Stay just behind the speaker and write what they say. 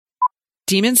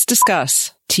Demons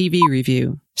Discuss TV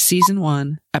Review, Season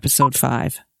 1, Episode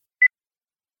 5.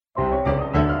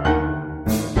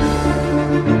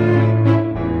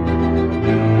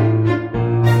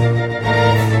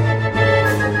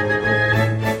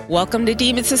 Welcome to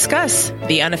Demons Discuss,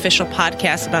 the unofficial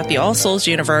podcast about the All Souls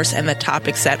universe and the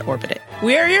topics that orbit it.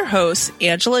 We are your hosts,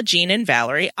 Angela, Jean, and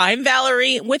Valerie. I'm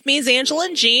Valerie. With me is Angela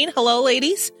and Jean. Hello,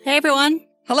 ladies. Hey, everyone.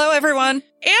 Hello, everyone.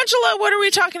 Angela, what are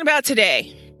we talking about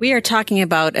today? We are talking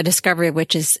about A Discovery of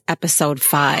Witches, Episode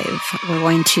 5. We're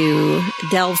going to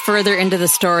delve further into the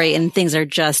story, and things are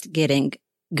just getting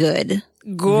good.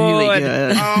 Good. Really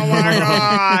good. Oh, my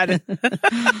God.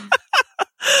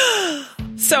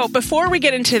 So before we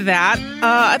get into that,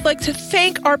 I'd like to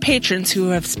thank our patrons who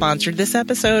have sponsored this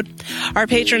episode. Our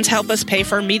patrons help us pay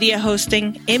for media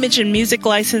hosting, image and music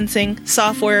licensing,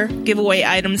 software, giveaway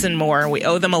items, and more. We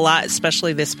owe them a lot,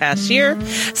 especially this past year.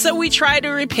 So we try to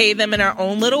repay them in our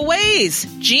own little ways.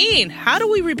 Jean, how do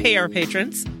we repay our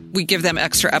patrons? We give them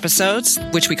extra episodes,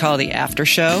 which we call the after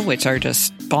show, which are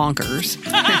just bonkers.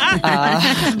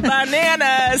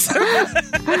 Bananas!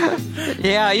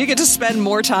 Yeah, you get to spend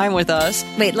more time with us.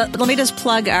 Wait, let me just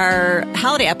plug our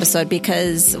holiday episode,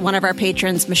 because one of our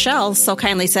patrons, Michelle, so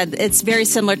kindly said it's very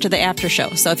similar to the after show.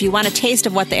 So if you want a taste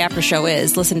of what the after show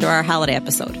is, listen to our holiday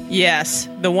episode. Yes,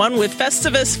 the one with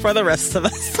Festivus for the rest of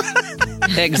us.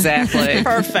 Exactly.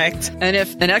 Perfect. And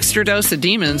if an extra dose of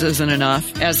demons isn't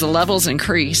enough, as the levels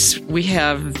increase, we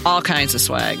have all kinds of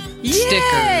swag.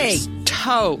 Yay! Stickers,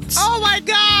 totes, Oh my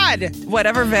God!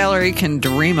 whatever Valerie can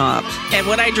dream up. And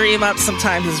what I dream up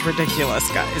sometimes is ridiculous,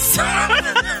 guys.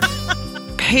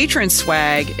 Patron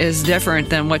swag is different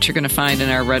than what you're going to find in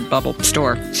our Redbubble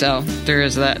store. So there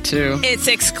is that too. It's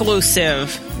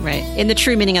exclusive. Right. In the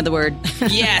true meaning of the word.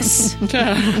 Yes.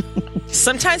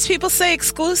 Sometimes people say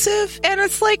exclusive, and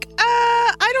it's like,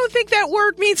 I don't think that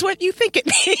word means what you think it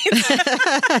means.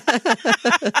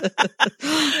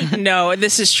 No,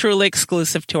 this is truly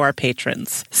exclusive to our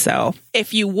patrons. So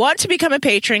if you want to become a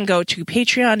patron, go to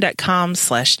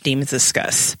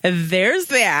patreon.com/demonsdiscuss. There's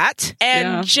that.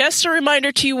 And just a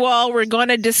reminder to you all, we're going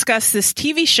to discuss this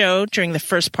TV show during the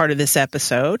first part of this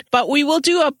episode, but we will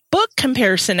do a book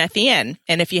comparison at the end.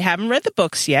 And if you haven't read the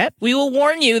books yet, we will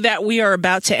warn you that we are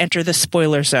about to enter the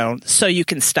spoiler zone. So you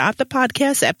can stop the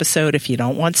podcast episode if you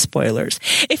don't want spoilers.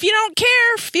 If you don't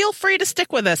care, feel free to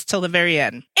stick with us till the very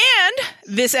end. And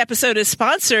this episode is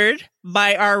sponsored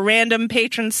by our random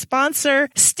patron sponsor,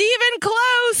 Stephen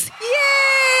Close.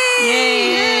 Yay!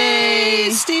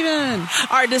 Yay, Stephen!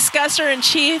 Our discusser in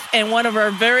chief and one of our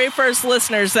very first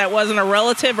listeners that wasn't a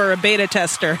relative or a beta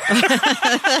tester.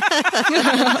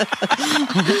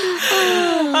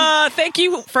 Thank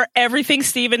you for everything,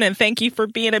 Stephen, and thank you for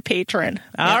being a patron.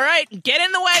 All right, get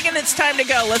in the wagon. It's time to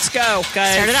go. Let's go,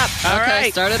 guys. Start it up. All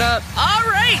right. Start it up. All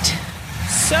right.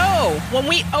 So, when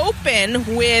we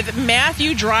open with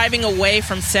Matthew driving away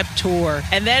from Septur,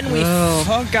 and then we,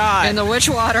 oh God. And the witch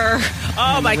water.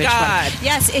 Oh my God.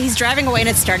 Yes, he's driving away and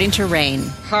it's starting to rain.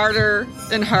 Harder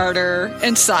and harder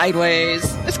and sideways.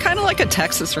 It's kind of like a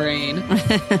Texas rain.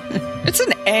 It's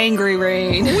an angry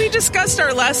rain. We discussed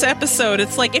our last episode.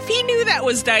 It's like, if he knew that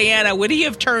was Diana, would he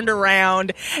have turned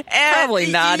around? And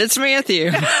Probably not. It's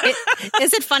Matthew.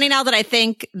 Is it funny now that I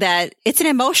think that it's an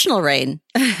emotional rain?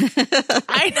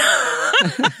 I know.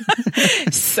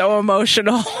 So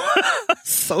emotional.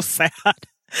 So sad.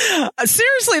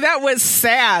 Seriously, that was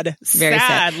sad. Very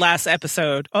sad. Last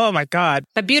episode. Oh my God.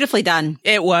 But beautifully done.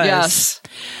 It was. Yes.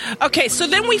 Okay, so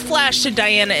then we flash to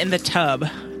Diana in the tub.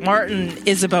 Martin and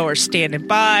Isabeau are standing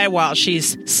by while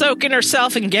she's soaking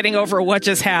herself and getting over what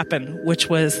just happened, which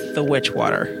was the witch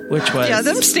water, which was... Yeah,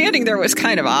 them standing there was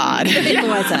kind of odd. It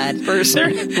was odd.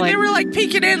 Personally. They were like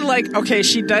peeking in like, okay,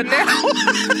 she done now?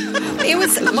 It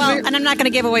was, well, and I'm not going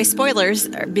to give away spoilers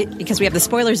because we have the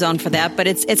spoiler zone for that, but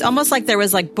it's almost like there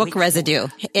was like book residue.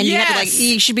 And you had to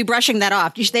you should be brushing that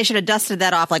off. They should have dusted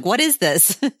that off. Like, what is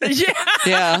this? Yeah.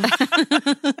 Yeah.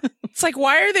 It's like,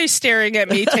 why are they staring at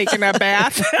me taking a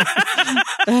bath?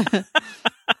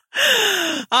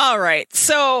 All right.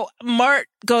 So Mart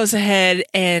goes ahead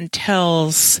and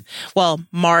tells, well,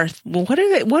 Martha. What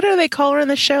do they call her in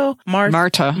the show?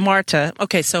 Marta. Marta.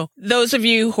 Okay. So those of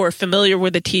you who are familiar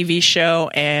with the TV show,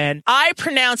 and I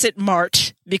pronounce it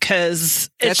Mart because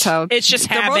it's just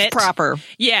they're habit. both proper.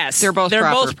 Yes. They're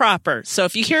both proper. So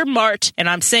if you hear Mart and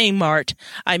I'm saying Mart,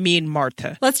 I mean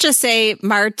Marta. Let's just say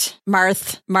Marta,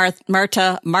 Martha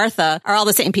are all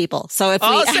the same people. So if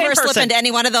All we the same ever slip person. into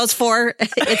any one of those four,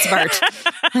 it's Mart.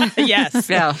 Yes.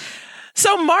 Yeah.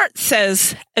 So Mart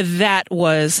says that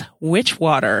was witch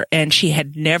water, and she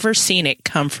had never seen it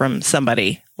come from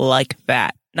somebody like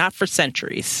that. not for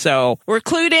centuries. So we're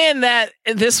clued in that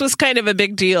this was kind of a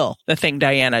big deal, the thing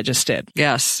Diana just did.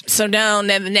 Yes. So now in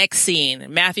the next scene,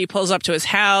 Matthew pulls up to his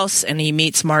house and he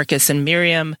meets Marcus and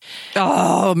Miriam.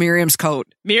 Oh, Miriam's coat.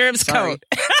 Coat.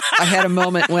 I had a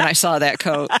moment when I saw that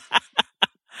coat.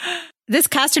 This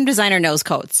costume designer knows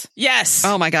coats. Yes.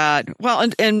 Oh, my God. Well,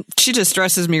 and she just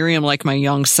dresses Miriam like my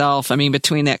young self. I mean,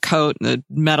 between that coat and the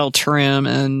metal trim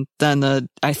and then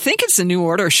I think it's the New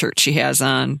Order shirt she has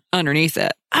on underneath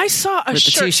it. I saw a with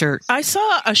shirt. The t-shirt. I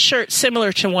saw a shirt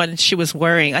similar to one she was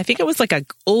wearing. I think it was like a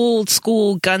old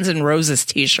school Guns N' Roses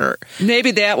t-shirt.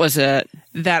 Maybe that was it.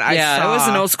 That I saw. Yeah, it was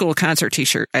an old school concert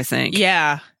t-shirt, I think.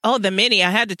 Yeah. Oh, the mini. I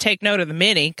had to take note of the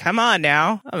mini. Come on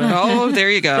now. Oh, there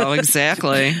you go.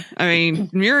 Exactly. I mean,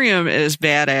 Miriam is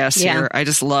badass here. I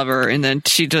just love her. And then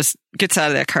she just gets out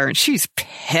of that car and she's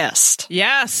pissed.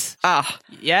 Yes. Ah.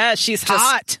 Yeah, she's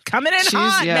hot. Coming in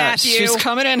hot, Matthew. She's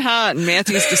coming in hot. And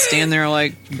Matthew's just standing there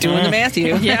like doing the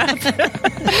Matthew. Yeah.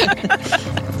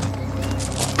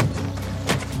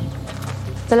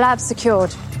 The lab's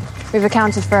secured. We've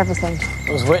accounted for everything.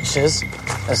 It was witches.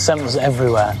 Their scent was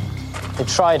everywhere. They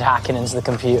tried hacking into the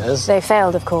computers. They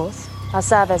failed, of course. Our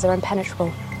servers are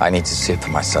impenetrable. I need to see it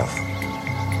for myself.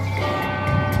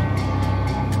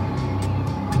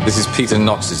 This is Peter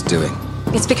Knox's doing.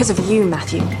 It's because of you,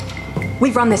 Matthew.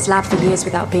 We've run this lab for years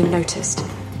without being noticed,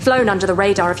 flown under the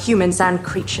radar of humans and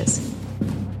creatures.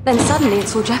 Then suddenly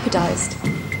it's all jeopardized.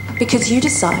 Because you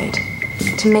decide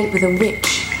to mate with a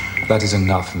witch. That is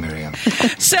enough, Miriam.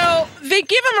 So they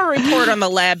give him a report on the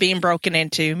lab being broken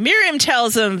into. Miriam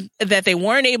tells him that they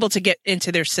weren't able to get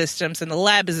into their systems and the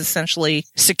lab is essentially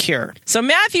secure. So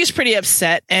Matthew's pretty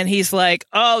upset and he's like,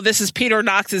 oh, this is Peter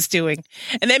Knox's doing.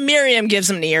 And then Miriam gives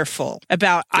him an earful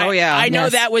about, I know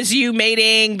that was you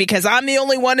mating because I'm the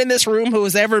only one in this room who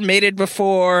has ever mated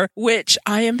before, which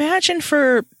I imagine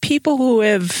for people who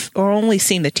have or only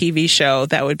seen the TV show,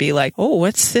 that would be like, oh,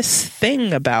 what's this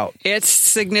thing about? It's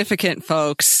significant,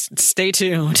 folks. Stay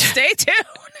tuned. Stay tuned.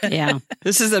 Yeah.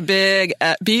 This is a big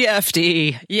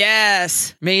BFD.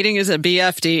 Yes. Mating is a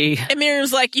BFD. And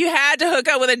Miriam's like, you had to hook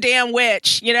up with a damn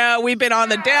witch. You know, we've been on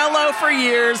the down low for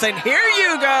years, and here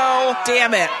you go.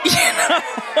 Damn it. You know?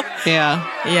 Yeah.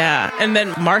 Yeah. And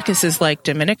then Marcus is like,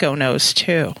 Domenico knows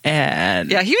too. And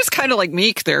yeah, he was kind of like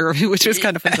meek there, which was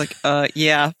kind of funny. Like,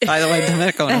 yeah, by the way,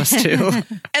 Domenico knows too.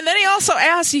 And then he also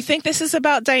asks, you think this is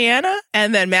about Diana?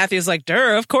 And then Matthew's like,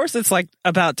 duh, of course it's like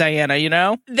about Diana, you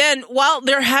know? Then while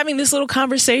they're having this little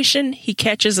conversation, he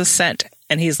catches a scent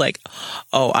and he's like,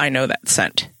 oh, I know that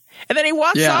scent. And then he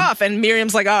walks off and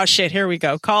Miriam's like, oh shit, here we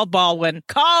go. Call Baldwin.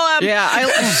 Call him. Yeah.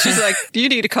 She's like, you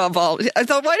need to call Baldwin. I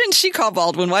thought, why didn't she call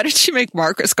Baldwin? Why did she make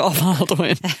Marcus call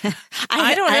Baldwin?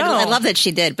 I don't know. I love that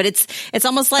she did, but it's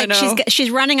almost like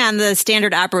she's running on the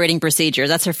standard operating procedure.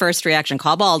 That's her first reaction.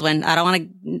 Call Baldwin. I don't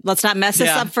want to, let's not mess this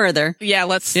up further. Yeah.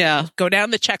 Let's go down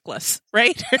the checklist,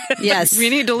 right? Yes. We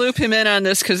need to loop him in on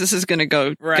this because this is going to go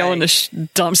in the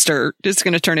dumpster. It's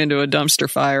going to turn into a dumpster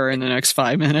fire in the next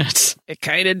 5 minutes. It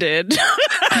kind of did.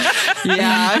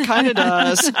 Yeah, it kind of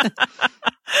does.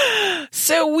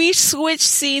 So we switch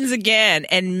scenes again,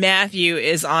 and Matthew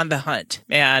is on the hunt.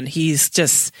 Man, he's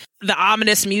just... The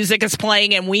ominous music is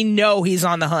playing, and we know he's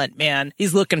on the hunt, man.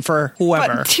 He's looking for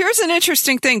whoever. But here's an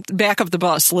interesting thing, back of the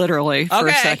bus, literally, for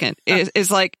a second.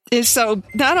 So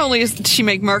not only does she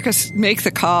make Marcus make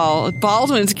the call,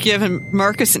 Baldwin's giving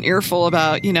Marcus an earful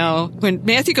about, you know, when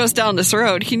Matthew goes down this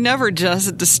road, he never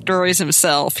just destroys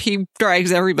himself. He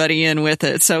drags everybody in with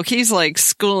it. So he's like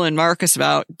schooling Marcus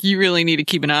about, you really need to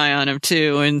keep an eye on him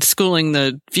too, and schooling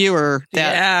the viewer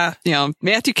that, you know,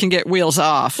 Matthew can get wheels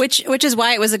off. Which is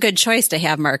why it was a good choice to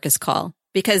have Marcus call,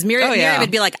 because Miriam would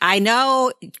be like, I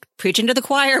know, preaching to the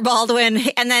choir, Baldwin.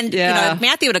 And then, you know, if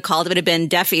Matthew would have called, it would have been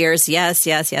deaf ears. Yes,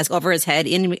 yes, yes. Over his head,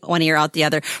 in one ear, out the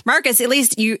other. Marcus, at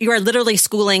least you are literally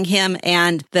schooling him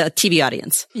and the TV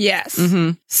audience. Yes.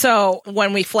 Mm-hmm. So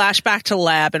when we flash back to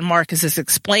lab and Marcus is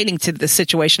explaining to the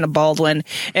situation to Baldwin,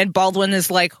 and Baldwin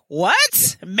is like,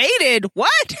 what? Mated?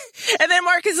 What? And then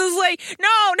Marcus is like,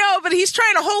 no, but he's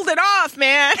trying to hold it off,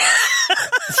 man.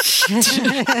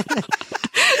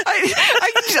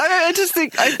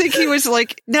 I think he was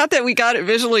like, not that we got it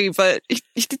visually, but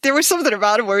there was something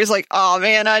about him where he's like, oh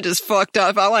man, I just fucked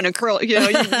up. I want to curl. You know,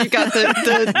 you got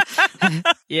the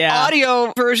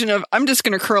audio version of, I'm just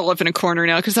going to curl up in a corner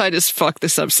now because I just fucked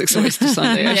this up 6 ways to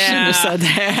Sunday. I shouldn't have said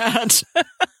that.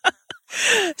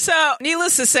 So,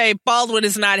 needless to say, Baldwin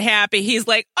is not happy. He's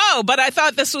like, oh, but I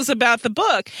thought this was about the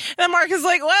book. And then Mark is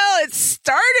like, well, it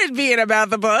started being about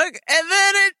the book, and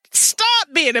then it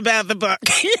stop being about the book.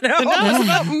 You know, no, it's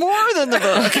about more than the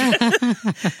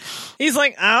book. He's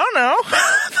like, I don't know.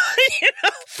 You know,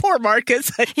 poor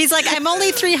Marcus. He's like, I'm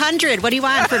only 300. What do you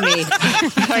want from me?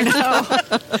 I know.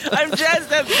 I'm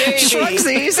just a baby.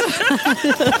 Shrugsies.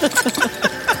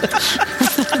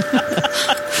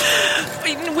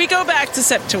 We go back to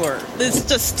Septur. There's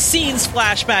just scenes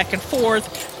flash back and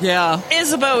forth. Yeah.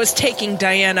 Isabeau is taking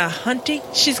Diana hunting.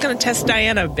 She's going to test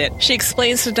Diana a bit. She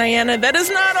explains to Diana that is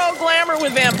not all glamour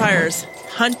with vampires.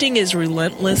 Hunting is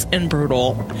relentless and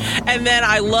brutal. And then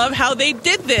I love how they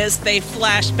did this. They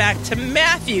flash back to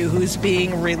Matthew, who's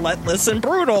being relentless and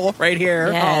brutal right here.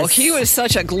 Yes. Oh, he was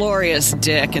such a glorious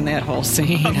dick in that whole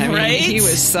scene. I mean, Right? he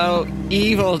was so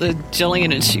evil to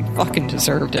Jillian, and she fucking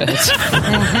deserved it.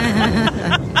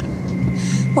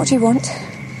 What do you want?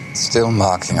 Still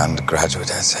marking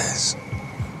undergraduate essays.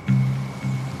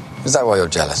 Is that why you're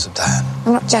jealous of Diane?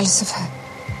 I'm not jealous of her.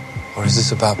 Or is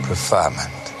this about preferment?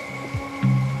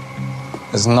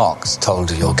 As Knox told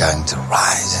you, you're going to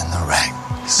rise in the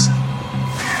ranks.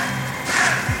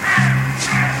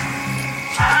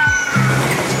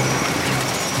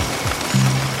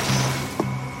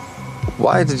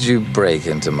 Why did you break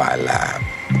into my lab?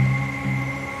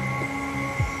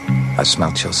 I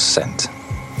smelt your scent.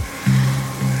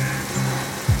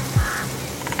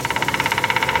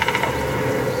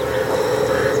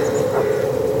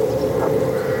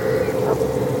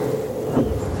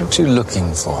 What are you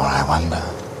looking for, I wonder?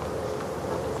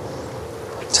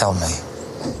 Tell me.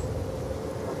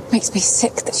 Makes me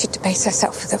sick that she'd debase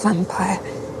herself with a vampire.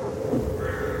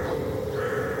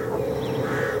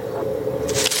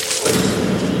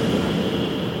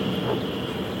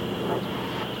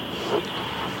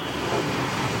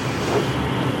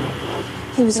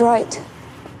 He was right.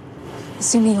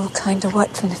 Assuming your kind are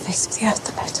wiped from the face of the earth,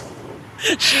 the better.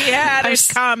 She had it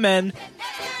coming.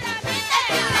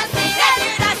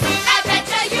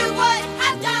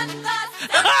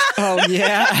 Oh,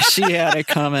 yeah, she had it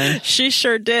coming. She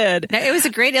sure did. Now, it was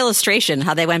a great illustration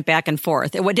how they went back and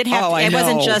forth. It did have. I it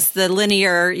wasn't know. just the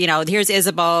linear. You know, here's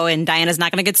Isabeau and Diana's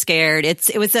not going to get scared.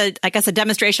 It was a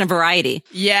demonstration of variety.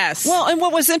 Yes. Well, and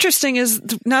what was interesting is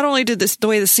not only did the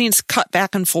way the scenes cut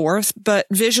back and forth, but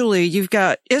visually you've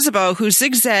got Isabeau who's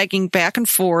zigzagging back and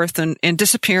forth and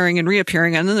disappearing and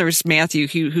reappearing. And then there's Matthew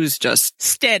who's just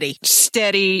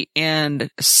steady and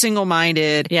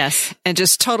single-minded. Yes. And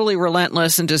just totally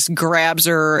relentless and just grabs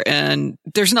her. And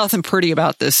there's nothing pretty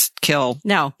about this kill.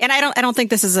 No. And I don't think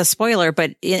this is a spoiler,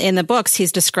 but in the books,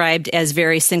 he's described as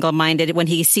very single-minded. When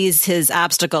he sees his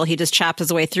obstacle, he just chops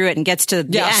his way through it and gets to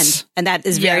the end. And that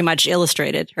is very much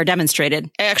illustrated or demonstrated.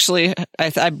 Actually,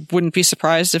 I wouldn't be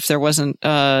surprised if there wasn't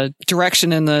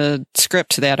direction in the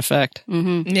script to that effect.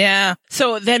 Mm-hmm. Yeah.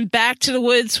 So then back to the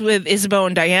woods with Isabeau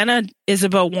and Diana.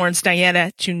 Isabeau warns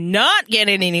Diana to not get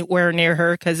anywhere near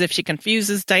her because if she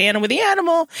confuses Diana with the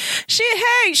animal, she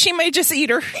may just eat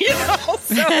her, you know?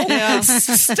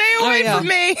 So stay away from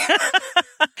me.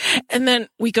 And then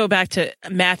we go back to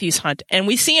Matthew's hunt and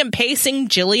we see him pacing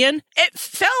Jillian. It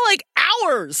felt like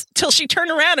hours till she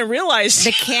turned around and realized.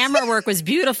 The camera work was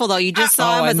beautiful, though. You just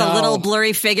saw him as a little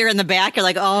blurry figure in the back. You're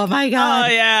like, oh, my God.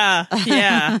 Oh, yeah.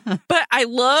 Yeah. But I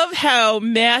love how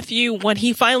Matthew, when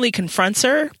he finally confronts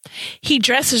her, he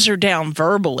dresses her down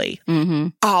verbally. Mm-hmm.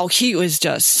 Oh, he was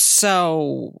just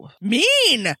so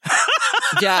mean.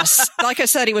 Yes. Like I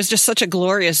said, he was just such a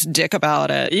glorious dick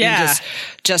about it. Yeah. He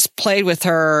just played with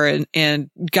her and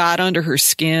got under her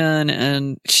skin,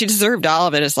 and she deserved all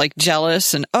of it. It's like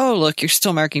jealous and, oh, look, you're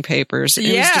still marking papers. It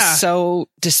was just so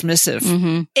dismissive.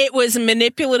 Mm-hmm. It was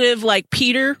manipulative, like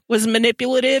Peter was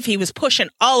manipulative. He was pushing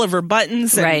all of her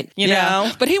buttons. And, right. You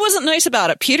know, but he wasn't nice about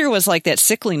it. Peter was like that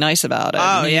sickly nice about it.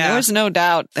 Oh, yeah. There was no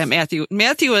doubt that Matthew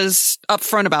was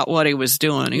upfront about what he was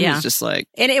doing. He was just like.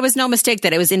 And it was no mistake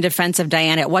that it was in defense of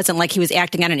Diana. It wasn't like he was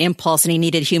acting on an impulse and he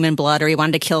needed human blood or he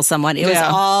wanted to kill someone. It was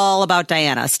all about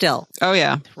Diana still. Oh,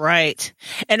 yeah. Right.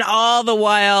 And all the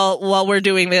while we're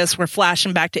doing this, we're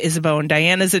flashing back to Isabeau and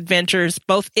Diana's adventures.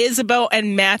 Both Isabeau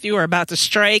and Matthew are about to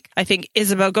strike. I think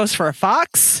Isabeau goes for a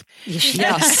fox.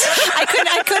 Yes.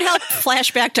 I could help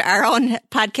flash back to our own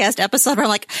podcast episode where I'm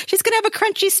like, she's going to have a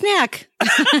crunchy snack.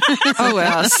 Oh,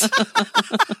 yes.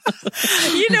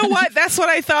 You know what? That's what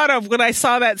I thought of when I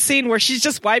saw that scene where she's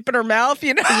just wiping her mouth,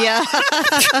 you know? Yeah.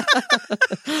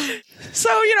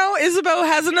 So, you know, Isabeau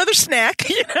has another snack,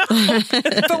 you know?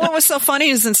 But what was so funny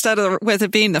is instead of with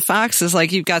it being the fox is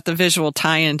like you've got the visual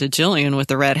tie-in to Jillian with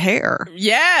the red hair.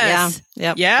 Yes.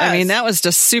 Yep. Yes. I mean, that was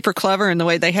just super clever in the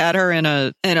way they had her in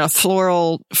a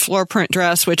floral floor print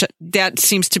dress, which that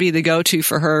seems to be the go-to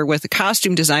for her with the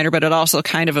costume designer, but it also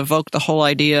kind of evoked the whole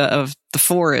idea of the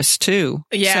forest too.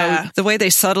 Yeah. So the way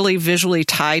they subtly visually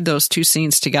tied those two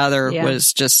scenes together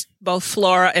was just both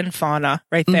flora and fauna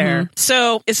right there.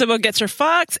 So Isabeau gets her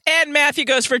fox and Matthew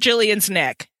goes for Jillian's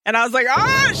neck. And I was like,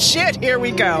 oh, shit, here we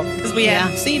go. Because we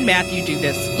hadn't seen Matthew do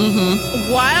this.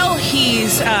 While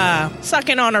he's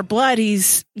sucking on her blood,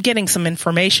 he's getting some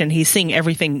information. He's seeing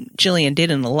everything Jillian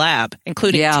did in the lab,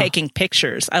 including taking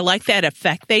pictures. I like that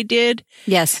effect they did.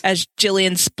 Yes. As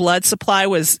Jillian's blood supply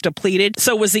was depleted.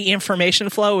 So was the information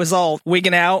flow was all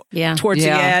wigging out towards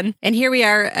the end. And here we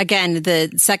are again,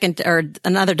 the second or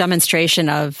another demonstration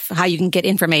of how you can get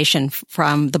information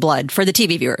from the blood for the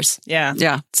TV viewers. Yeah.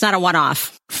 Yeah. It's not a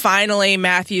one-off. Finally,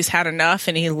 Matthew's had enough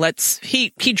and he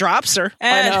drops her.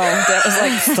 And, I know. That was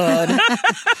like thud. And,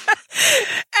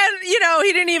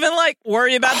 he didn't even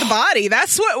worry about the body.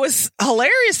 That's what was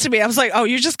hilarious to me. I was like, oh,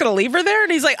 you're just going to leave her there?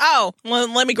 And he's like, oh, well,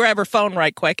 let me grab her phone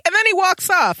right quick. And then he walks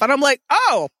off and I'm like,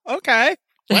 oh, okay.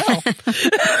 Well,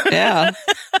 yeah.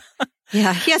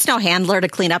 Yeah, he has no handler to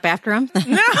clean up after him.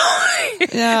 No.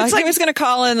 Yeah, he was going to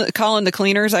call in the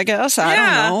cleaners, I guess. I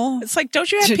don't know. It's like,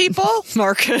 don't you have people?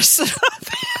 Marcus.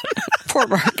 Poor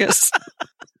Marcus.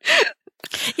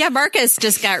 Yeah, Marcus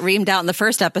just got reamed out in the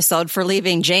first episode for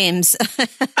leaving James in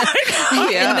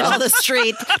the middle of the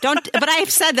street. But I've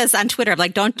said this on Twitter. I'm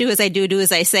like, don't do as I do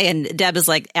as I say. And Deb is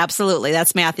like, absolutely,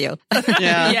 that's Matthew.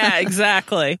 Yeah,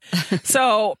 exactly.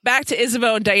 So back to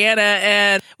Isabeau and Diana,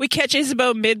 and we catch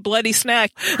Isabeau mid-bloody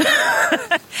snack.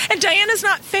 And Diana's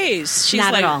not phased. She's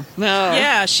not like, at all. No.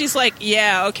 Yeah, she's like,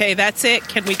 yeah, okay, that's it.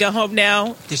 Can we go home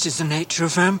now? This is the nature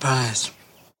of vampires.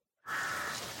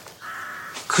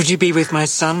 Could you be with my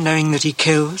son knowing that he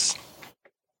kills?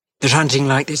 That hunting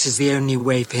like this is the only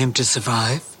way for him to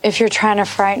survive? If you're trying to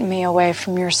frighten me away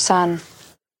from your son,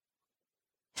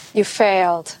 you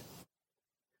failed.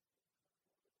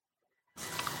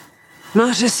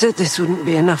 Marta said this wouldn't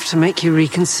be enough to make you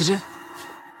reconsider.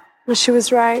 Well, she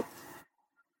was right.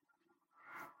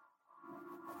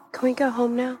 Can we go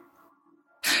home now?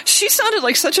 She sounded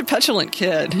like such a petulant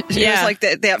kid. It was like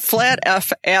that flat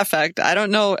affect. I don't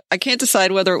know. I can't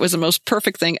decide whether it was the most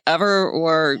perfect thing ever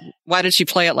or why did she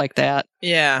play it like that?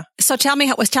 Yeah. So tell me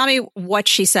what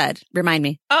she said. Remind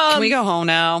me. Can we go home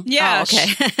now? Yeah. Oh, okay.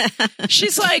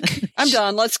 She's like, I'm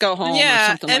done. Let's go home. Yeah. Or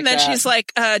something And like then that. she's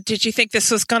like, did you think this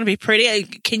was going to be pretty?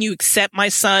 Can you accept my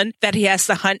son that he has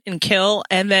to hunt and kill?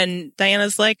 And then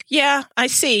Diana's like, yeah, I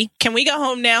see. Can we go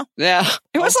home now? Yeah.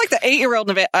 It was like the 8-year-old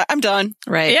in the I'm done.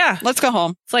 Right. Yeah. Let's go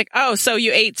home. It's like, oh, so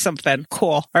you ate something.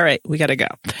 Cool. All right. We got to go.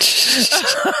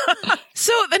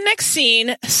 So the next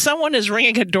scene, someone is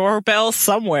ringing a doorbell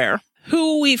somewhere.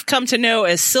 Who we've come to know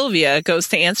as Sylvia goes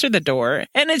to answer the door,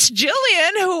 and it's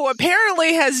Jillian, who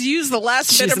apparently has used the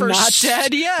last bit of her not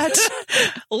dead yet.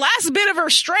 last bit of her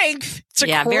strength to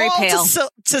very crawl pale.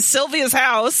 to Sylvia's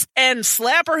house and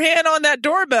slap her hand on that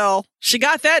doorbell. She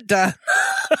got that done.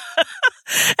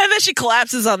 And then she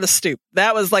collapses on the stoop.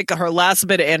 That was like her last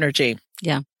bit of energy.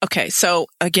 Yeah. Okay, so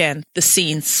again, the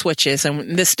scene switches,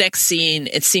 and this next scene,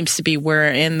 it seems to be we're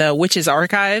in the witch's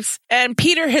archives, and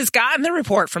Peter has gotten the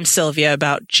report from Sylvia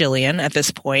about Jillian at this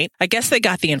point. I guess they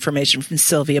got the information from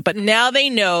Sylvia, but now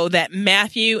they know that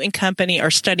Matthew and company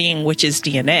are studying witches'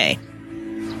 DNA.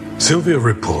 Sylvia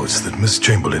reports that Miss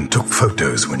Chamberlain took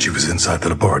photos when she was inside the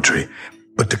laboratory,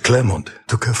 but de Clermont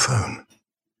took her phone.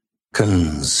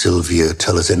 Can Sylvia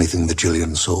tell us anything that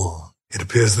Jillian saw? It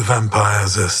appears the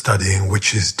vampires are studying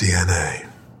witches' DNA.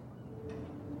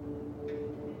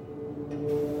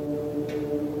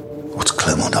 What's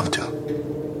Clermont up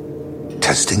to?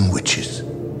 Testing witches?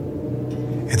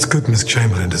 It's good Miss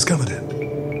Chamberlain discovered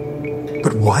it.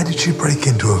 But why did she break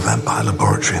into a vampire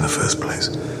laboratory in the first place?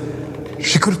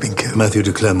 She could have been killed. Matthew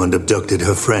de Clermont abducted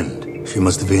her friend. She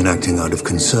must have been acting out of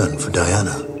concern for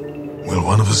Diana. Will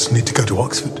one of us need to go to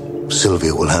Oxford?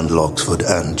 Sylvia will handle Oxford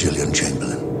and Jillian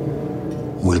Chamberlain.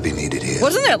 Will be needed here.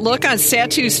 Wasn't that look on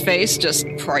Satu's face just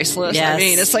priceless? Yes. I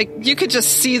mean, it's like you could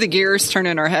just see the gears turn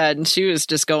in her head, and she was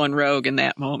just going rogue in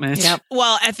that moment. Yep.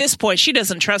 Well, at this point, she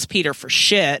doesn't trust Peter for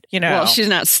shit, Well, she's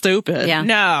not stupid. Yeah.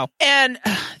 No. And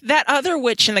that other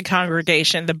witch in the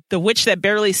congregation, the witch that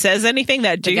barely says anything,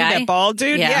 that dude, guy? that bald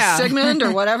dude, Yeah. Sigmund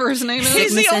or whatever his name is.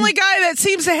 He's the Sigmundson. only guy that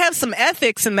seems to have some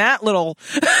ethics in that little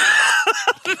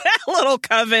that little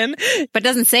coven. But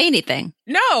doesn't say anything.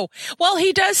 No. Well,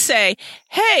 he does say,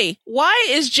 hey, why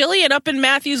is Jillian up in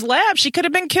Matthew's lab? She could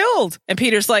have been killed. And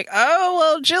Peter's like, oh,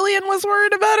 well, Jillian was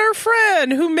worried about her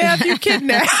friend who Matthew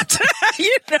kidnapped.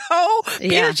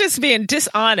 Peter's just being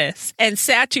dishonest. And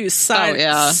Satu's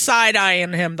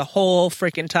side-eyeing him the whole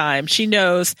freaking time. She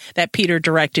knows that Peter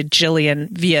directed Jillian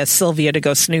via Sylvia to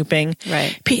go snooping.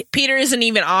 Right. Peter isn't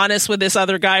even honest with this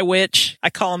other guy witch. I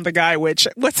call him the guy witch.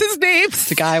 What's his name?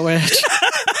 The guy witch.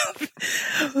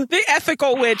 The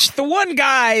ethical witch. The one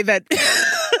guy that...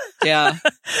 Yeah.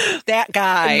 That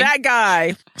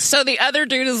guy. So the other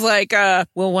dude is like,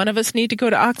 will one of us need to go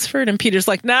to Oxford? And Peter's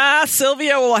like, nah,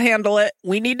 Sylvia will handle it.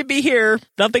 We need to be here.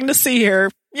 Nothing to see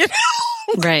here. You know?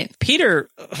 Right. Peter,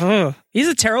 he's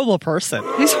a terrible person.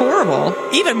 He's horrible.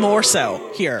 Even more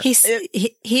so here. He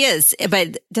is,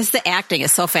 but just the acting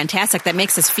is so fantastic that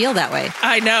makes us feel that way.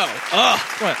 I know.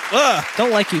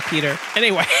 Don't like you, Peter.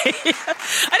 Anyway, I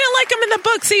didn't like him in the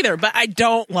books either, but I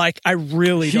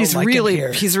really don't like him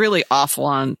here. He's really awful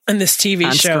on this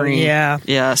TV show. Screen. Yeah.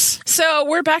 Yes. So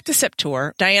we're back to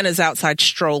Septour. Diana's outside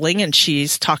strolling and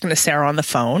she's talking to Sarah on the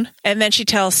phone. And then she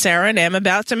tells Sarah and Em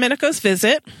about Domenico's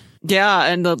visit. Yeah,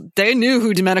 and they knew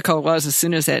who Domenico was as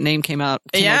soon as that name came over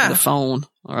the phone.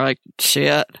 They're like,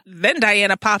 shit. Then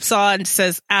Diana pops on and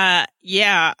says,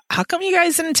 yeah, how come you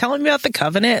guys didn't tell me about the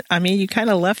Covenant? I mean, you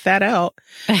kind of left that out.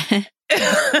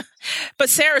 But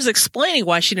Sarah's explaining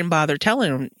why she didn't bother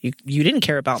telling him you didn't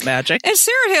care about magic. And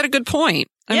Sarah had a good point.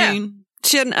 I mean,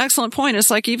 she had an excellent point.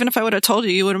 It's like, even if I would have told you,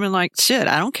 you would have been like, shit,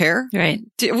 I don't care. Right.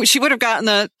 She would have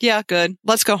gotten good.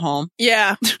 Let's go home.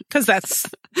 Yeah. Because that's,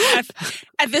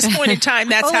 at this point in time,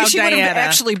 that's how she Diana would have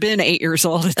actually been 8 years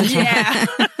old at the time. Yeah.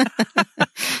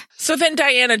 So then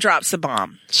Diana drops the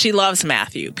bomb. She loves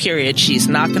Matthew, period. She's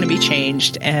not going to be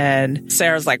changed. And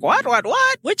Sarah's like, what?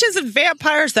 Witches and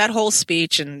vampires, that whole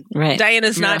speech. And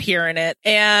Diana's not hearing it.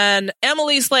 And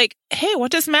Emily's like, hey,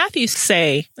 what does Matthew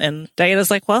say? And Diana's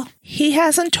like, well, he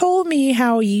hasn't told me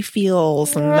how he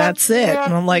feels. And that's it.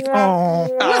 And I'm like,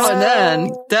 oh.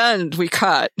 And then we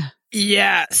cut.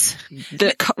 Yes.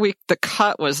 The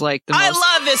cut was like the most epic.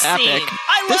 I love this scene.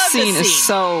 This scene is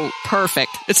so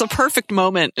perfect. It's a perfect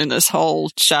moment in this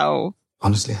whole show.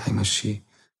 Honestly, Hamish, she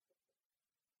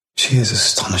is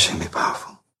astonishingly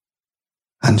powerful.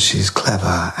 And she's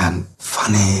clever and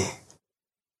funny.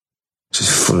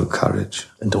 She's full of courage.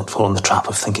 And don't fall in the trap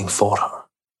of thinking for her.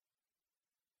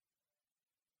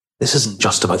 This isn't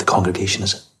just about the congregation,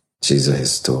 is it? She's a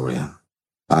historian.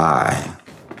 I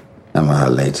am her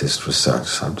latest research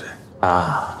subject.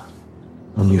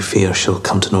 And you fear she'll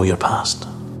come to know your past.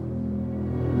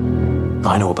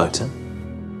 I know about it.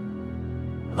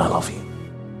 And I love you.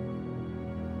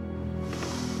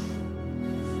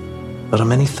 There are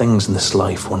many things in this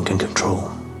life one can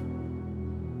control.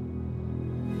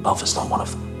 Love is not one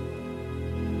of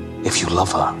them. If you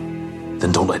love her,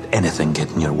 then don't let anything get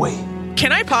in your way.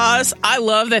 Can I pause? I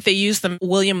love that they use the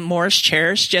William Morris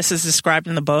chairs just as described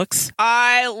in the books.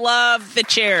 I love the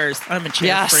chairs. I'm a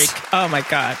chair freak. Oh my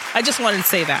God. I just wanted to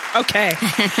say that. Okay.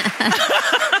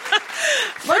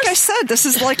 Like I said, this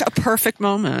is like a perfect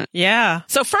moment. Yeah.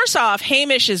 So first off,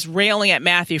 Hamish is railing at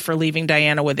Matthew for leaving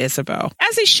Diana with Isabeau.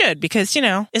 As he should, because,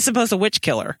 Isabeau's a witch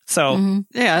killer. So,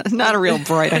 yeah, not a real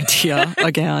bright idea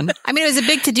again. I mean, it was a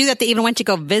big to-do that they even went to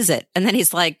go visit. And then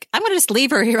he's like, I'm going to just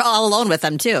leave her here all alone with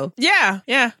them, too. Yeah.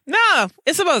 No,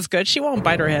 Isabeau's good. She won't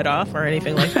bite her head off or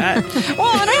anything like that.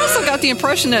 Well, and I also got the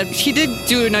impression that he did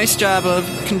do a nice job of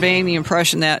conveying the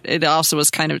impression that it also was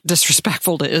kind of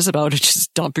disrespectful to Isabeau to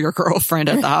just dump your girlfriend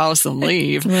at the house and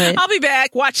leave. Right. I'll be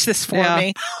back. Watch this for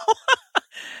me.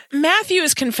 Matthew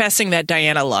is confessing that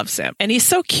Diana loves him. And he's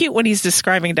so cute when he's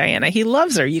describing Diana. He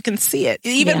loves her. You can see it.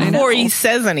 Even before he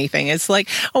says anything. It's like,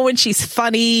 and she's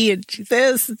funny and she's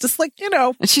this. Just like,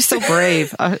 And she's so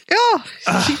brave.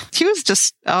 He was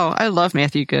just, I love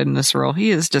Matthew Goode in this role.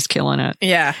 He is just killing it.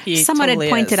 Yeah. Someone had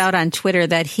pointed out on Twitter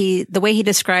that the way he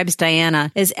describes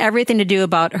Diana is everything to do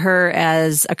about her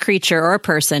as a creature or a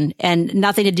person and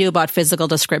nothing to do about physical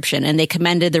description. And they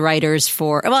commended the writers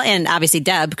and obviously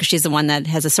Deb, because she's the one that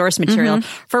has a source material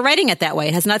for writing it that way.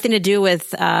 It has nothing to do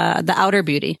with the outer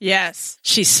beauty. Yes.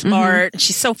 She's smart. And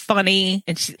she's so funny.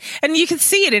 And you can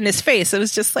see it in his face. It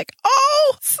was just like,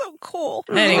 oh, so cool.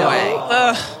 Anyway,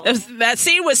 that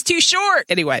scene was too short.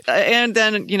 Anyway. And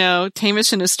then,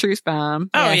 Hamish and his truth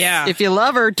bomb. Oh, yeah. If you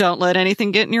love her, don't let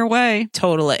anything get in your way.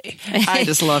 Totally. I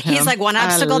just love him. He's like, one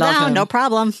obstacle down, no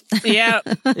problem. Yeah.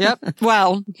 Yep.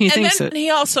 Well, he thinks it. And then he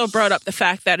also brought up the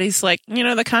fact that he's like,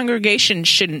 the congregation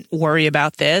shouldn't worry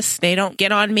about this. this. They don't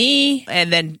get on me.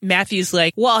 And then Matthew's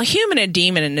like, well, human and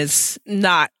demon is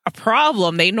not a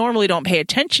problem. They normally don't pay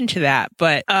attention to that.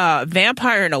 But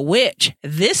vampire and a witch,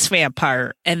 this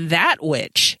vampire and that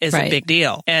witch is a big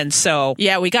deal. And so,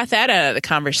 yeah, we got that out of the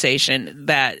conversation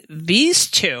that these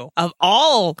two of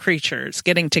all creatures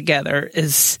getting together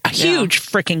is a huge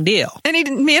freaking deal. And he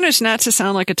managed not to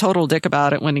sound like a total dick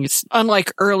about it when he's,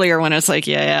 unlike earlier when it's like,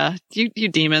 you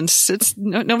demons, it's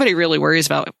nobody really worries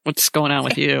about what's going on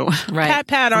with you. Right.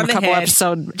 Pat on the head.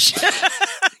 Episodes.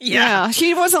 Yeah,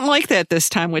 he wasn't like that this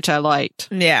time, which I liked.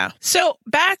 Yeah. So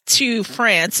back to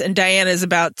France, and Diana's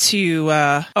about to,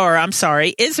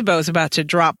 Isabeau's about to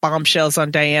drop bombshells on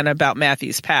Diana about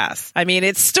Matthew's past. I mean,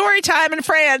 it's story time in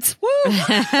France. Woo!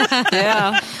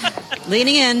 Yeah.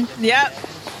 Leaning in. Yep.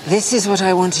 This is what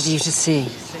I wanted you to see.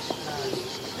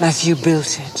 Matthew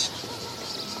built it.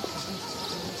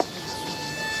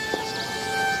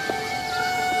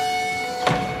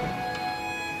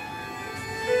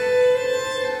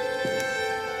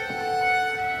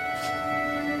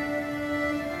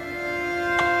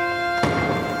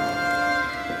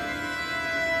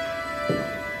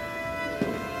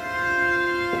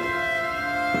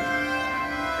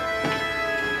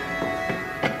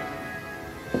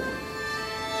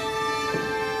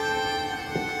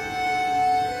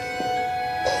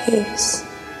 Peace.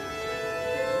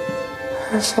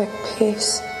 Perfect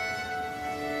peace.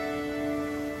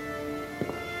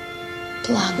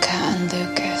 Blanca and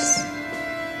Lucas.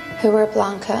 Who were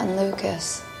Blanca and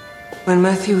Lucas? When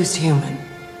Matthew was human,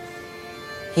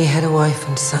 he had a wife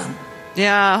and son.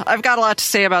 Yeah, I've got a lot to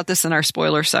say about this in our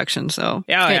spoiler section, so.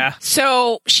 Yeah.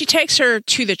 So she takes her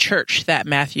to the church that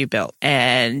Matthew built,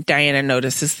 and Diana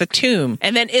notices the tomb.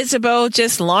 And then Isabeau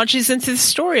just launches into the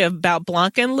story about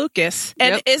Blanca and Lucas.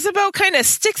 And Isabeau kind of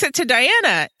sticks it to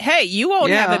Diana. Hey, you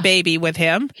won't have a baby with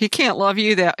him. He can't love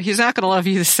you he's not going to love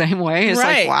you the same way. It's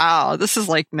like, wow, this is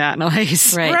like not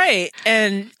nice. Right.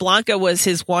 And Blanca was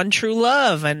his one true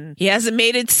love, and he hasn't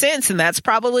mated since, and that's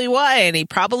probably why. And he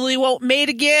probably won't mate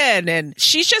again. And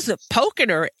she's just poking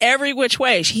her every which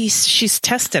way. She's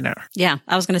testing her. Yeah,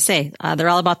 I was going to say, they're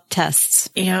all about tests.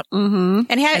 Yeah. Mm-hmm.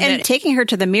 And taking her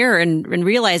to the mirror and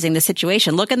realizing the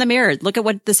situation. Look in the mirror. Look at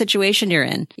what the situation you're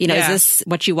in. You know, is this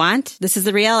what you want? This is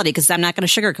the reality, because I'm not going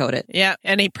to sugarcoat it. Yeah.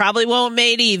 And he probably won't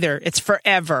mate either. It's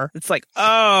forever. It's like,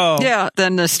 oh. Yeah.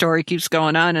 Then the story keeps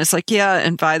going on. It's like, yeah,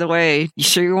 and by the way, you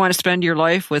sure you want to spend your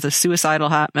life with a suicidal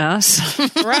hot mess?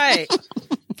 Right.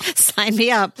 Sign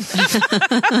me up.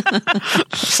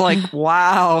 It's like,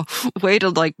 wow, way to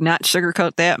like not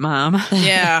sugarcoat that, Mom.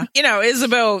 Yeah. You know,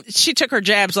 Isabeau, she took her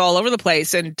jabs all over the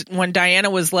place. And when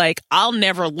Diana was like, I'll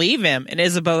never leave him. And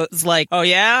Isabeau's like, oh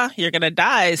yeah, you're going to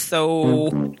die. So,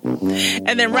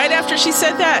 and then right after she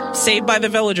said that, Saved by the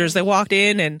Villagers, they walked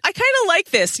in. And I kind of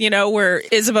like this, you know, where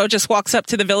Isabeau just walks up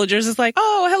to the villagers. Is like,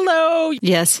 oh, hello.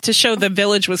 Yes. To show the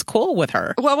village was cool with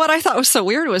her. Well, what I thought was so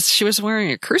weird was she was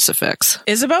wearing a crucifix.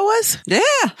 Isabeau was? Yeah.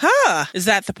 Huh. Is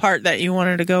that the part that you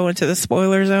wanted to go into the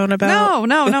spoiler zone about?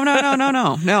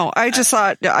 No. I just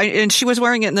thought, and she was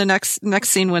wearing it in the next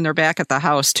scene when they're back at the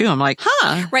house too. I'm like,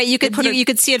 huh. Right. You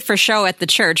could see it for show at the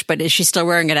church, but is she still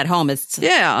wearing it at home?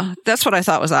 Yeah. That's what I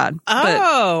thought was odd.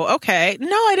 Oh, okay.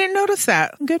 No, I didn't notice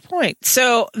that. Good point.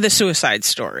 So the suicide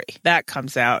story that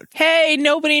comes out. Hey,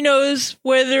 nobody knows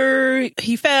whether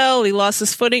he fell, he lost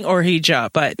his footing, or he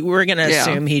jumped, but we're going to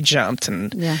assume he jumped.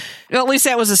 And well, at least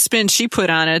that was a spin she put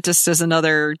on it, just as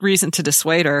another reason to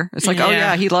dissuade her. It's like, oh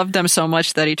yeah, he loved them so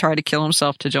much that he tried to kill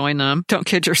himself to join them. Don't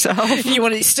kid yourself.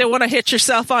 You still want to hit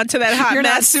yourself onto that hot You're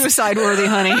mess? Not suicide worthy,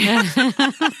 honey.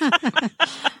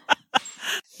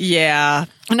 Yeah.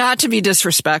 Not to be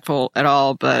disrespectful at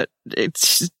all, but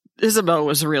Isabeau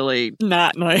was really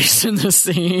not nice in this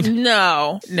scene.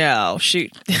 No,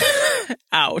 she,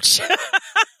 ouch.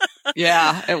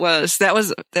 Yeah, it was. That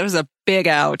was a big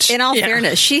ouch. In all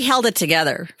fairness, she held it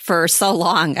together for so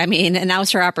long. I mean, and that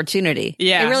was her opportunity.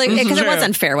 Yeah. It really, because it was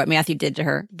unfair what Matthew did to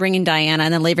her, bringing Diana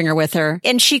and then leaving her with her.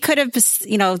 And she could have,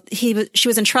 you know, she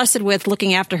was entrusted with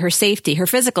looking after her safety, her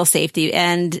physical safety.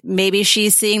 And maybe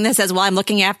she's seeing this as, well, I'm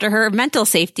looking after her mental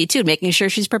safety too, making sure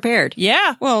she's prepared.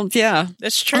 Yeah. Well, yeah.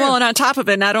 That's true. Well, and on top of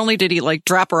it, not only did he like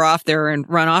drop her off there and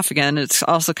run off again, it's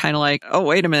also kind of like, oh,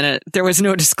 wait a minute. There was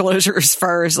no disclosure as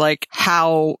far as like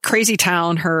how crazy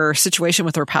town her situation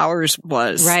with her powers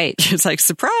was. Right. It's like,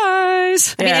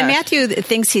 surprise. I mean, and Matthew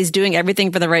thinks he's doing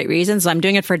everything for the right reasons. So I'm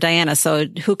doing it for Diana. So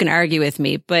who can argue with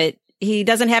me? But he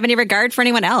doesn't have any regard for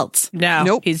anyone else. No.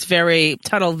 Nope. He's very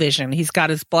tunnel vision. He's got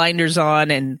his blinders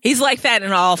on, and he's like that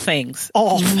in all things.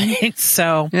 All things.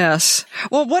 So. Yes.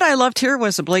 Well, what I loved here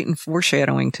was the blatant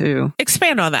foreshadowing, too.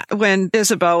 Expand on that. When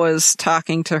Isabeau was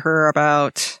talking to her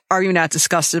about, are you not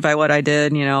disgusted by what I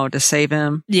did, to save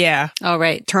him? Yeah. Oh,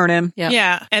 right. Turn him. Yep.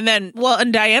 Yeah. And then,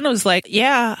 and Diana was like,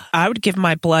 yeah, I would give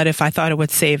my blood if I thought it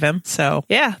would save him. So,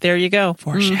 yeah, there you go.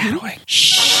 Foreshadowing.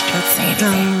 Shh, don't say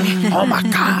anything. Oh, my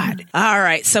God. All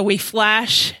right. So we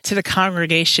flash to the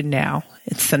congregation now.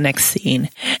 It's the next scene.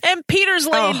 And Peter's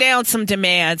laying down some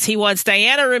demands. He wants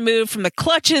Diana removed from the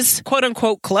clutches, quote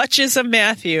unquote, clutches of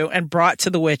Matthew and brought to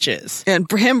the witches. And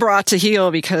him brought to heel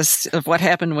because of what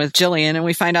happened with Jillian. And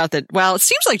we find out that, it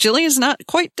seems like Jillian's not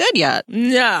quite dead yet.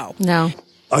 No.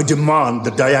 I demand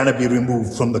that Diana be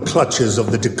removed from the clutches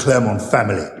of the de Clermont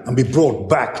family and be brought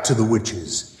back to the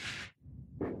witches.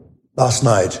 Last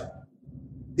night,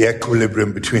 the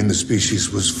equilibrium between the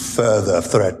species was further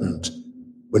threatened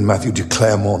when Matthew de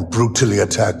Clermont brutally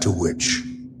attacked a witch.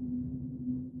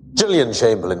 Gillian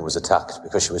Chamberlain was attacked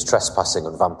because she was trespassing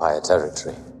on vampire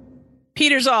territory.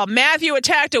 Peter's all, Matthew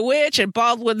attacked a witch, and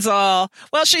Baldwin's all,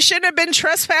 well, she shouldn't have been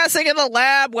trespassing in the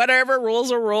lab, whatever,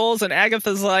 rules are rules, and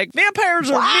Agatha's like, vampires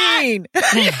are mean.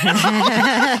 Agatha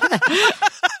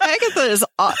is,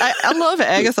 I love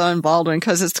Agatha and Baldwin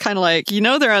because it's kind of like,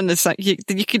 they're on the side,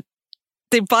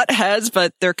 they butt heads,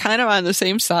 but they're kind of on the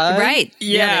same side. Right.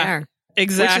 Yeah. They are.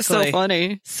 Exactly. Which is so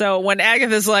funny. So when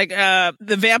Agatha's like,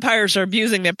 the vampires are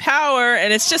abusing their power,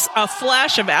 and it's just a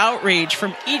flash of outrage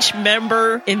from each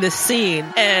member in the scene.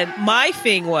 And my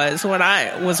thing was, when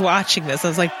I was watching this, I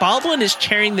was like, Baldwin is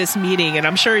chairing this meeting, and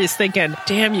I'm sure he's thinking,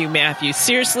 damn you, Matthew,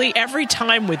 seriously, every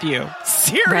time with you.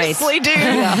 Seriously, dude.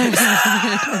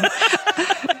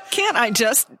 Can't I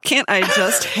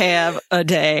just have a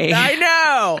day? I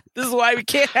know. This is why we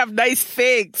can't have nice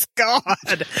things. God.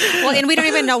 Well, and we don't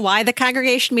even know why the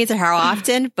congregation meets or how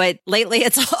often, but lately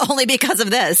it's only because of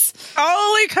this.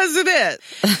 Only because of this.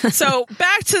 So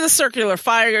back to the circular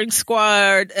firing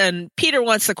squad, and Peter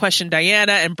wants to question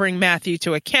Diana and bring Matthew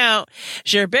to account.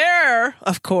 Gerbert,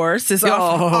 of course, is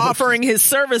offering his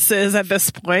services at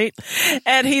this point,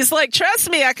 and he's like, trust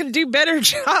me, I can do better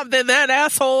job than that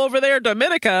asshole over there,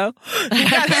 Domenico,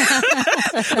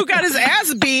 who got his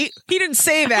ass beat. He didn't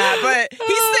say that, but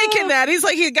he's thinking that. He's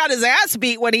like, he got his ass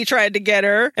beat when he tried to get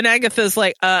her. And Agatha's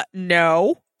like,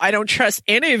 no, I don't trust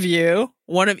any of you.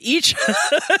 One of each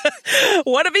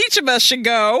of us should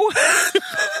go.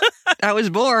 I was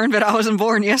born, but I wasn't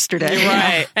born yesterday.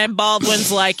 Right. And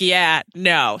Baldwin's like, yeah,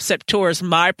 no, Septour's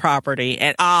my property,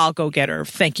 and I'll go get her.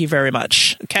 Thank you very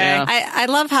much. Okay. Yeah. I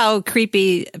love how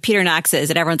creepy Peter Knox is,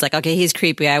 and everyone's like, okay, he's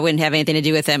creepy. I wouldn't have anything to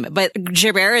do with him. But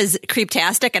Gerbert is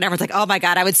creeptastic, and everyone's like, oh my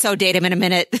God, I would so date him in a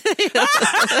minute.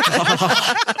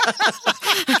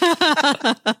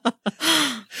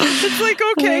 It's like,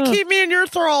 okay, keep me in your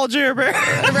thrall, Gerbert.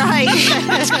 Right.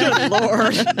 Good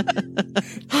Lord.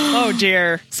 Oh,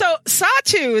 dear. So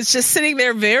Satu is just sitting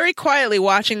there very quietly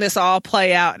watching this all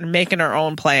play out and making her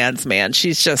own plans, man.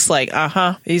 She's just like,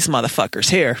 these motherfuckers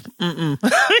here.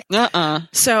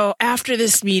 So after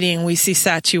this meeting, we see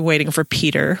Satu waiting for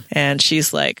Peter, and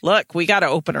she's like, look, we got to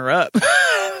open her up.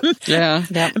 Yeah.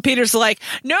 And Peter's like,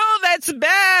 no, that's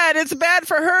bad. It's bad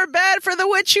for her, bad for the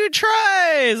witch who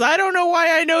tries. I don't know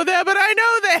why I know that, but I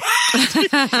know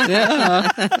that. Yeah.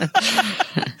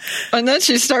 And then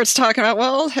she starts talking about,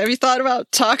 well, have you thought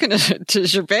about talking to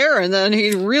Gerbert? And then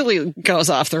he really goes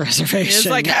off the reservation. It's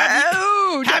like,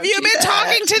 have you been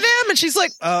talking to them? And she's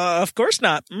like, of course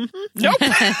not. Nope.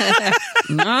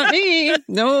 Not me.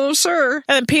 No, sir.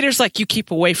 And then Peter's like, you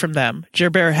keep away from them.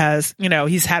 Gerbert has,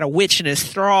 he's had a witch in his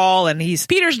thrall, and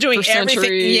Peter's doing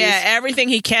everything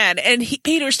he can. And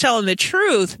Peter's telling the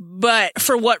truth, but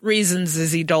for what reasons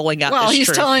is he doling out this he's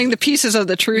truth? telling the pieces of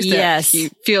the truth that he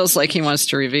feels like he wants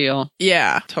to reveal.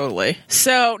 Yeah, totally.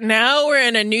 So now we're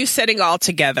in a new setting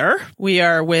altogether. We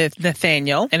are with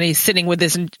Nathaniel, and he's sitting with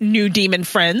his new demon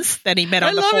friends that he met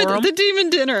on the forum. I love it. The demon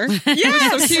dinner.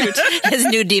 Yes. So cute. His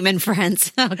new demon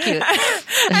friends. How cute.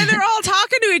 And they're all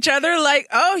talking to each other like,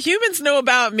 oh, humans know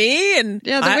about me. And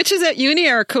yeah, the witches at uni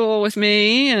are cool with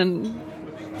me. And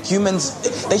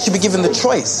humans, they should be given the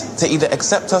choice to either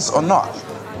accept us or not.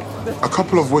 A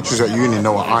couple of witches at uni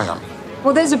know what I am.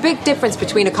 Well, there's a big difference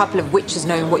between a couple of witches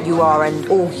knowing what you are and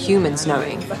all humans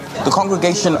knowing. The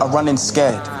congregation are running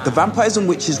scared. The vampires and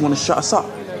witches want to shut us up,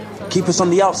 keep us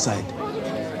on the outside.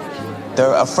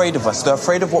 They're afraid of us. They're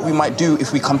afraid of what we might do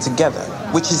if we come together,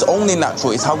 which is only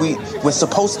natural. It's how we're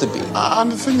supposed to be.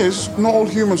 And the thing is, not all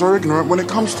humans are ignorant when it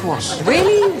comes to us.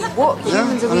 Really? What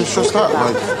humans are we and it's just that,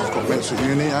 about? like, I've got mates at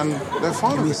uni and they're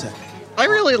fine with it. I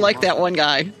really like that one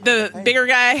guy. The bigger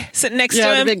guy sitting next to him?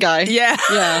 Yeah, the big guy.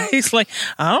 Yeah. He's like,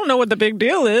 I don't know what the big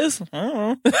deal is. I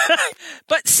don't know.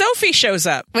 But Sophie shows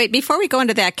up. Wait, before we go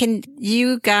into that, can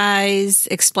you guys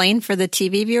explain for the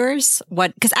TV viewers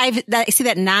what, because I see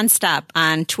that nonstop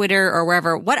on Twitter or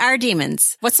wherever. What are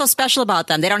demons? What's so special about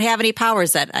them? They don't have any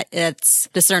powers that it's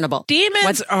discernible.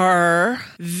 Demons are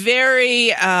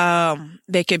very,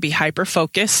 they could be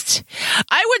hyper-focused.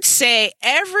 I would say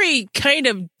every kind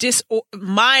of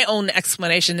my own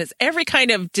explanation is every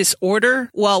kind of disorder,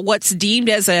 well, what's deemed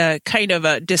as a kind of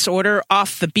a disorder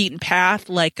off the beaten path,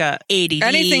 like a ADD,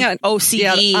 anything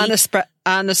OCD. Yeah,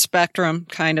 on the spectrum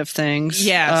kind of things.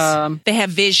 Yes. They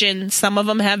have vision. Some of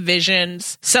them have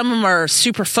visions. Some of them are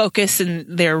super focused and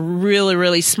they're really,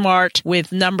 really smart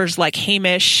with numbers like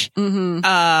Hamish.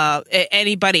 Mm-hmm.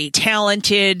 Anybody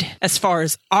talented as far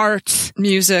as art.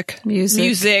 Music.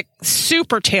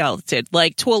 Super talented.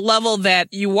 Like to a level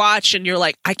that you watch and you're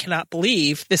like, I cannot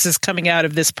believe this is coming out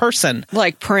of this person.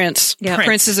 Like Prince. Yeah.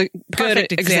 Prince is a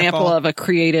good example of a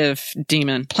creative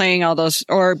demon. Playing all those,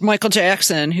 or Michael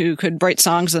Jackson, who could write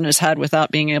songs in his head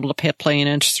without being able to play an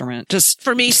instrument. Just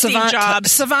for me, Steve Jobs.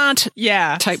 Savant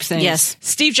yeah. type things. Yes.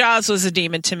 Steve Jobs was a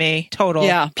demon to me. Total.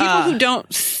 Yeah. People who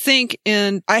don't think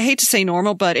in, I hate to say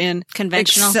normal, but in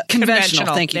conventional.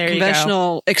 Thank you.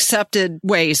 Conventional accepted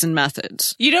ways and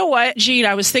methods. You know what, Gene?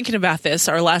 I was thinking about this.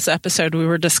 Our last episode, we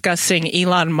were discussing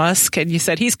Elon Musk and you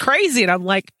said he's crazy. And I'm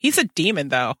like, he's a demon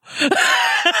though.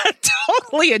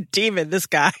 Totally a demon, this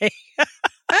guy.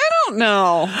 I don't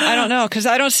know. Because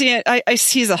I don't see it. I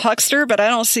see he's a huckster, but I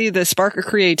don't see the spark of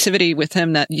creativity with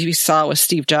him that you saw with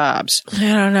Steve Jobs.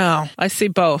 I don't know. I see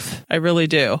both. I really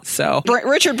do. So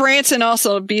Richard Branson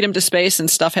also beat him to space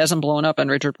and stuff hasn't blown up on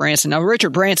Richard Branson. Now, Richard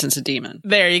Branson's a demon.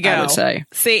 There you go. I would say.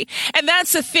 See, and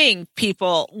that's the thing,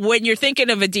 people. When you're thinking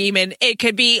of a demon, it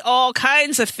could be all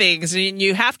kinds of things. And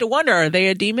you have to wonder, are they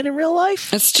a demon in real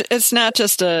life? It's not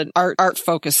just an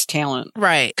art-focused talent.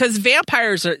 Right. Because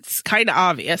vampires are, it's kind of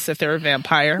obvious if they're a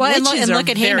vampire. Well, and look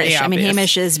at Hamish. Obvious. I mean,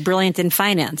 Hamish is brilliant in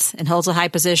finance and holds a high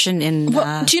position in...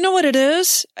 Well, do you know what it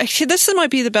is? Actually, this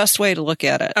might be the best way to look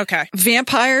at it. Okay.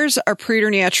 Vampires are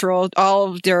preternatural.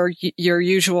 All of your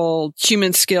usual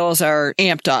human skills are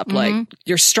amped up. Mm-hmm. Like,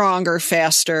 you're stronger,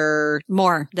 faster.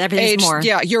 More. Everything's more.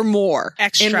 Yeah, you're more.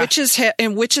 Extra.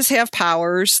 And witches have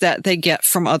powers that they get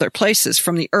from other places,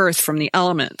 from the earth, from the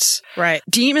elements. Right.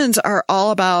 Demons are all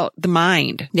about the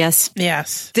mind. Yes.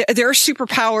 Their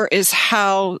superpower is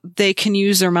how they can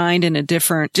use their mind in a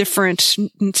different,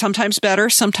 sometimes better,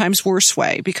 sometimes worse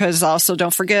way. Because also,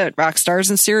 don't forget, rock stars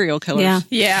and serial killers.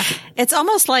 Yeah. It's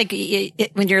almost like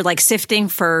when you're like sifting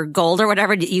for gold or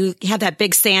whatever, you have that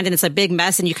big sand and it's a big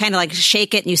mess and you kind of like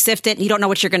shake it and you sift it and you don't know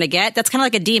what you're going to get. That's kind of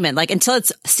like a demon. Like until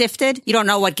it's sifted, you don't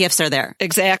know what gifts are there.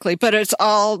 Exactly. But it's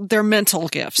all their mental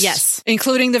gifts. Yes.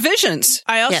 Including the visions.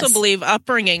 I also believe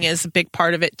upbringing is a big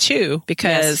part of it too,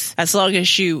 because as long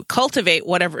as you cultivate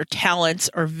whatever talents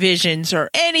or visions or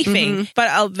anything.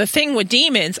 But the thing with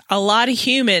demons, a lot of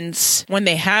humans, when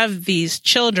they have these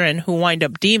children who wind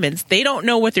up demons, they don't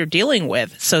know what they're dealing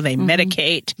with. So they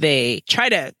medicate, they try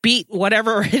to beat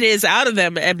whatever it is out of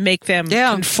them and make them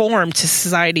conform to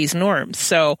society's norms.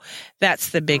 So that's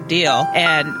the big deal.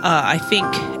 And I think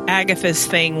Agatha's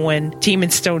thing when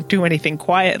demons don't do anything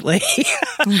quietly.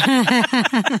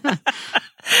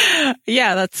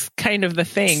 Yeah, that's kind of the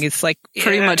thing. It's like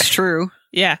pretty much true.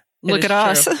 Yeah. Look at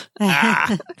us.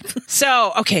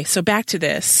 So back to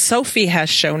this. Sophie has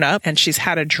shown up and she's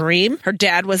had a dream. Her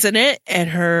dad was in it and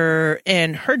her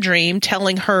dream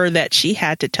telling her that she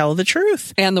had to tell the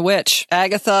truth. And the witch.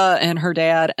 Agatha and her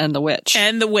dad and the witch.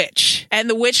 And the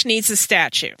witch needs a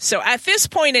statue. So at this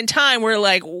point in time, we're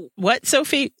like, what,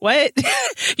 Sophie? What?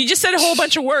 You just said a whole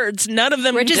bunch of words. None of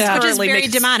them which is very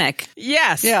demonic.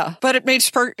 Yes. Yeah. But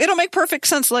it'll make perfect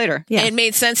sense later. Yeah. It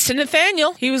made sense to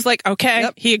Nathaniel. He was like, okay.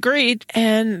 Yep. He agreed.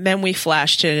 And then we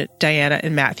flash to Diana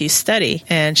in Matthew's study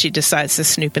and she decides to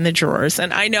snoop in the drawers.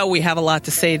 And I know we have a lot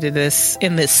to say to this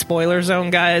in this spoiler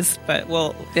zone, guys, but I'm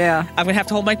going to have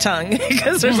to hold my tongue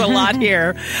because there's a lot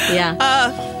here.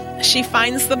 She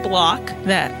finds the block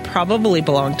that probably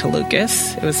belonged to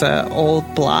Lucas. It was an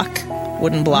old block.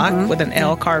 Wooden block with an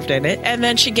L carved in it. And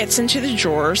then she gets into the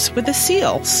drawers with the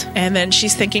seals. And then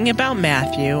she's thinking about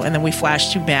Matthew. And then we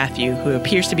flash to Matthew, who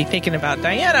appears to be thinking about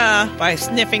Diana by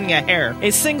sniffing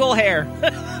a single hair.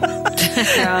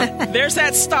 There's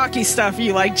that stocky stuff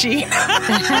you like, Gene.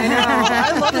 I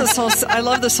know. I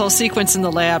love this whole sequence in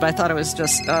the lab. I thought it was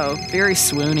just very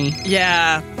swoony.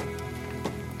 Yeah.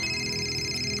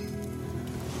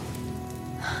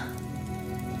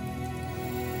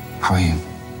 How are you?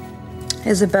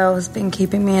 Isabel has been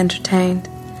keeping me entertained.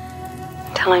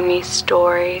 telling me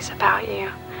stories about you.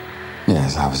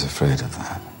 Yes, I was afraid of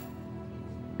that.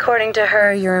 According to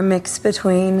her, you're a mix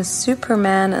between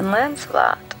Superman and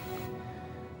Lancelot.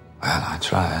 Well, I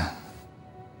try.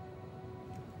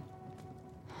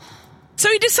 So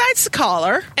he decides to call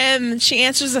her, and she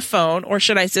answers the phone, or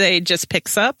should I say just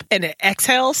picks up, and it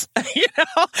exhales. You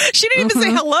know, she didn't even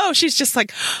say hello. She's just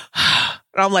like,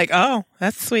 and I'm like, oh,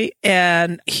 that's sweet.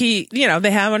 And he, you know, they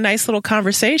have a nice little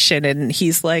conversation, and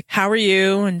he's like, how are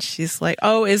you? And she's like,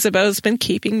 oh, Isabeau's been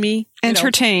keeping me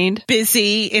entertained,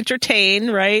 busy,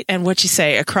 entertained, right? And what'd you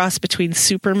say? A cross between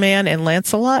Superman and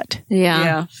Lancelot?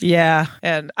 Yeah.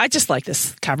 And I just like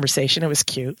this conversation. It was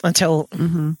cute until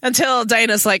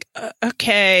Diana's like,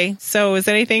 okay, so is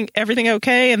everything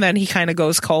okay? And then he kind of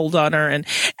goes cold on her, and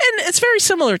it's very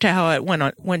similar to how it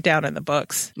went down in the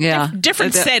books. Yeah,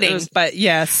 different settings, but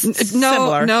yes,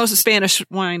 similar. No Spanish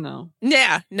wine though.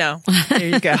 Yeah, no. There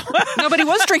you go. No, but he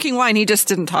was drinking wine. He just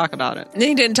didn't talk about it.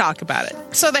 He didn't talk about it.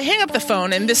 So they hang up the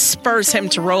phone, and this spurs him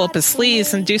to roll up his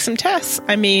sleeves and do some tests.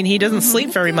 I mean, he doesn't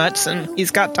sleep very much, and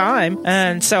he's got time.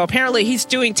 And so apparently he's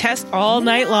doing tests all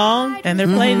night long, and they're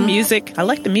playing music. I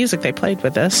like the music they played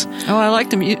with this. Oh, I like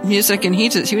the music, and he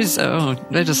was,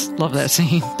 I just love that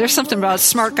scene. There's something about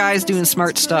smart guys doing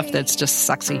smart stuff that's just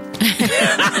sexy.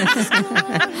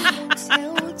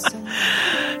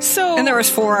 And there was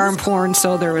forearm porn,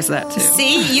 so there was that too.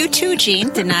 See, you too, Gene,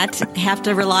 did not have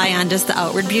to rely on just the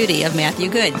outward beauty of Matthew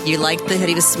Good. You liked that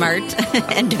he was smart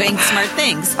and doing smart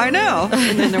things. I know.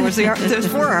 And then there was the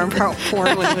forearm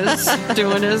porn when he was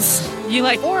doing his... You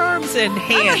like forearms and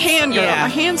hands. I'm a hand girl. My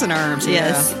hands and arms.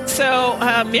 Yes. Yeah.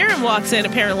 So Miriam walks in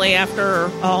apparently after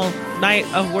all night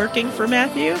of working for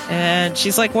Matthew, and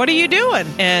she's like, what are you doing?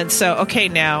 And so, okay,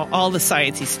 now all the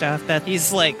sciencey stuff that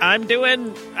he's like, I'm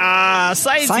doing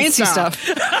sciencey stuff.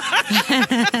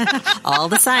 All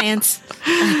the science.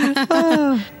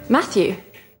 Matthew,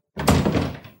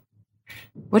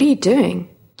 what are you doing?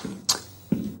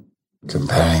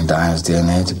 Comparing Diana's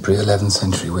DNA to pre-11th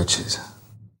century witches.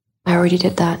 I already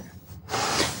did that.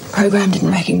 The program didn't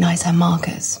recognize her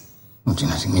markers. Well,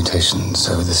 genetic mutations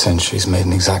over the centuries made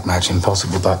an exact match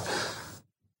impossible, but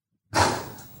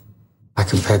I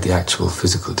compared the actual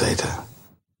physical data.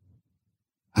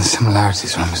 And the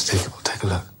similarities are unmistakable. Take a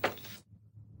look.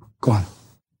 Go on.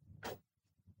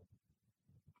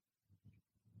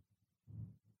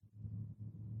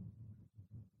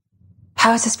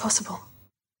 How is this possible?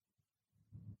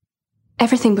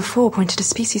 Everything before pointed to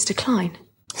species decline.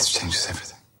 This changes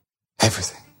everything.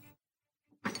 Everything.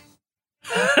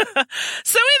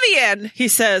 So in the end, he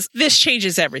says, this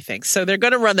changes everything. So they're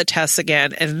going to run the tests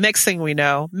again. And next thing we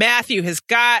know, Matthew has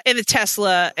got in the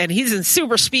Tesla and he's in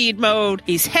super speed mode.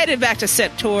 He's headed back to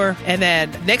Septor. And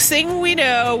then next thing we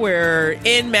know, we're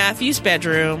in Matthew's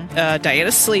bedroom.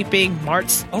 Diana's sleeping.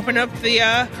 Mart's open up the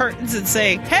curtains and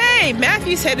saying, hey,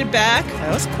 Matthew's headed back.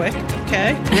 That was quick.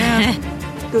 Okay.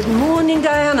 Yeah. Good morning,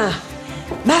 Diana.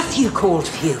 Matthew called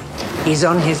for you. He's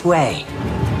on his way.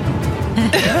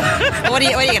 What are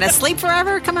you going to sleep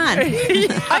forever? Come on.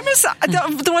 I miss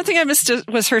the one thing I missed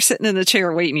was her sitting in the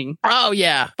chair waiting. Oh,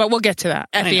 yeah. But we'll get to that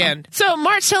at the end. So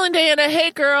Mart's telling Diana,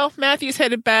 hey, girl, Matthew's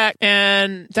headed back.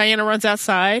 And Diana runs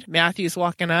outside. Matthew's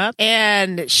walking up.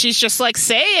 And she's just like,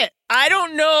 say it. I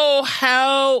don't know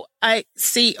how I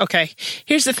see. Okay,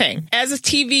 here's the thing. As a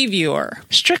TV viewer,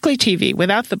 strictly TV,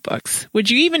 without the books, would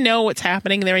you even know what's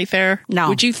happening right there? No.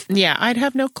 Would you? Yeah, I'd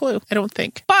have no clue. I don't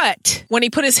think. But when he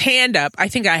put his hand up, I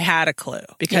think I had a clue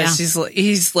because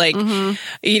he's like,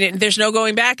 there's no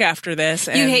going back after this.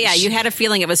 And you had a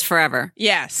feeling it was forever.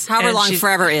 Yes. However long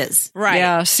forever is. Right.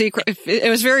 Yeah, secret. It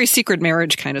was very secret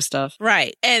marriage kind of stuff.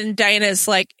 Right. And Diana's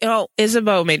like,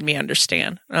 Isabeau made me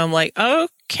understand. And I'm like,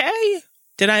 okay.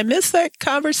 Did I miss that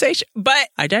conversation? But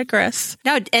I digress.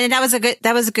 No, and that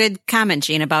was a good comment,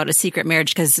 Gene, about a secret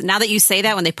marriage. Because now that you say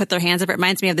that, when they put their hands up, it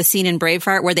reminds me of the scene in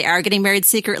Braveheart where they are getting married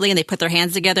secretly and they put their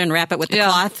hands together and wrap it with the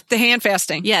cloth. The hand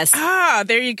fasting. Yes. Ah,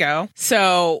 there you go.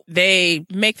 So they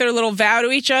make their little vow to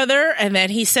each other, and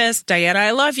then he says, "Diana,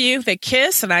 I love you." They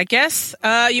kiss, and I guess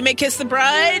you may kiss the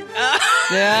bride.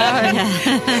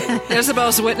 Yeah.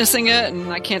 Isabeau's witnessing it,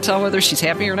 and I can't tell whether she's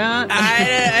happy or not.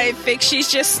 I think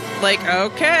she's just like,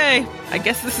 okay, I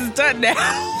guess this is done now.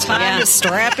 Time to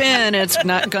strap in. It's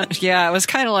not going. Yeah, it was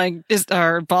kind of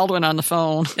like Baldwin on the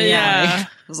phone. Yeah.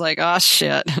 was like, oh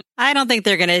shit. I don't think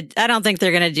they're gonna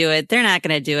do it. They're not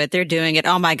gonna do it. They're doing it.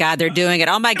 Oh my God, they're doing it.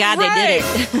 Oh my God, they did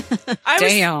it.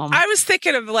 I was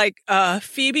thinking of like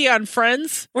Phoebe on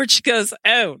Friends, where she goes,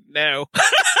 "Oh no."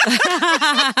 That's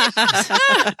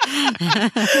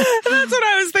what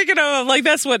I was thinking of. Like,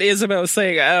 that's what Isabeau was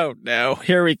saying. Oh no,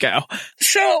 here we go.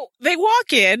 So they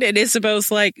walk in, and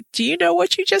Isabeau's like, "Do you know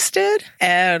what you just did?"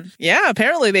 And yeah,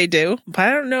 apparently they do. But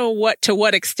I don't know to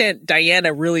what extent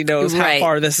Diana really knows how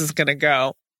far this is going to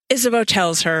go. Isabeau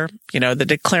tells her, the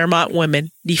de Clermont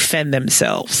women defend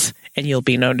themselves, and you'll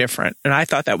be no different. And I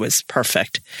thought that was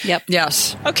perfect. Yep.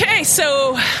 Yes. Okay,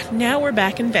 so now we're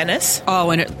back in Venice.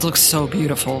 Oh, and it looks so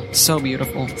beautiful. So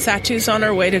beautiful. Satu's on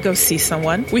her way to go see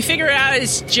someone. We figure out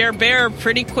it's Gerbert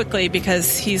pretty quickly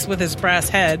because he's with his brass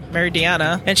head,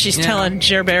 Meridiana, and she's telling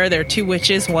Gerbert there are two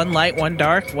witches, one light, one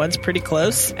dark, one's pretty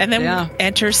close. And then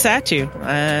enters Satu.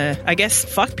 I guess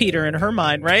fuck Peter in her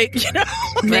mind, right?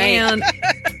 Man.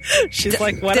 She's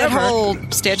like, whatever. That whole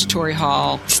statuary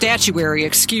hall, statuary hall.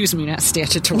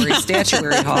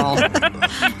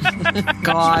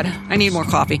 God, I need more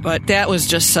coffee. But that was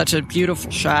just such a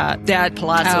beautiful shot. That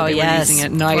palazzo they were using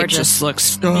at night just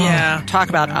looks, talk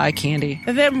about eye candy.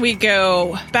 And then we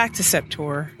go back to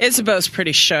Septour. Isabeau's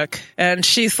pretty shook. And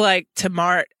she's like to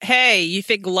Mart, hey, you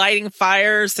think lighting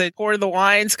fires and pour the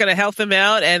wine's going to help them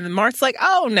out? And Mart's like,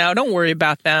 oh, no, don't worry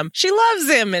about them. She loves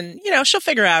him. And, she'll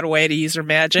figure out a way to use her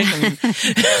magic. And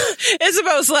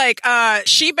Isabeau's like,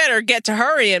 she better get to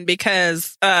hurrying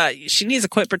because she needs to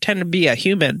quit pretending to be a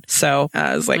human. So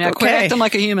I was like, okay. Quit acting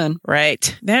like a human.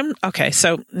 Right. Then, okay,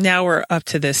 so now we're up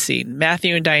to this scene.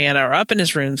 Matthew and Diana are up in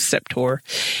his room, Septour.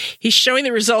 He's showing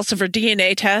the results of her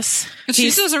DNA tests. She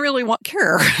doesn't really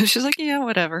care. She's like, yeah,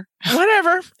 whatever.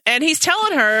 Whatever. And he's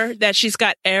telling her that she's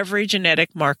got every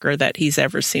genetic marker that he's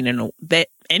ever seen that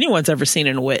anyone's ever seen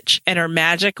in a witch. And her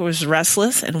magic was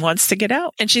restless and wants to get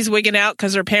out. And she's wigging out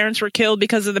because her parents were killed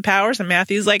because of the powers. And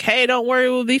Matthew's like, hey, don't worry,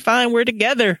 we'll be fine. We're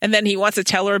together. And then he wants to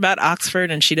tell her about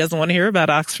Oxford, and she doesn't want to hear about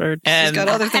Oxford. And she's got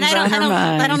other things on her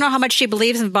mind. I don't know how much she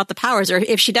believes about the powers, or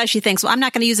if she does, she thinks, well, I'm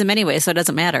not going to use them anyway, so it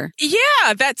doesn't matter.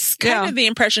 Yeah, that's kind of the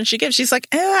impression she gives. She's like,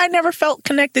 I never felt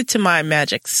connected to my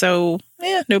magic, so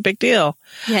no big deal.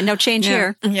 Yeah, no change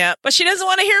here. Yeah, but she doesn't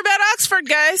want to hear about Oxford,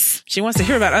 guys. She wants to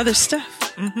hear about other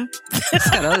stuff. Mm-hmm. She's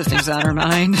got other things on her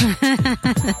mind.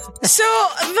 So,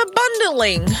 the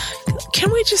bundling.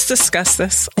 Can we just discuss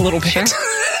this a little bit?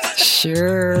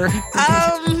 Sure.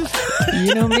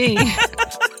 You know me.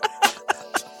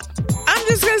 I'm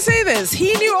just going to say this.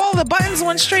 He knew all the buttons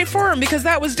went straight for him because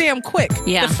that was damn quick.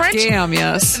 Yeah. The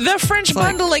French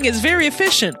bundling is very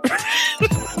efficient.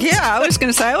 Yeah, I was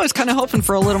going to say, I was kind of hoping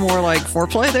for a little more like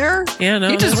foreplay there. Yeah, no.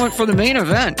 He just went for the main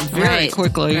event very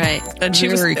quickly. Right. And she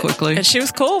quickly. And she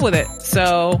was cool with it.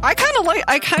 So I kind of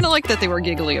like that they were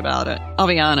giggly about it. I'll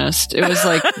be honest. It was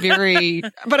like very,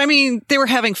 but I mean, they were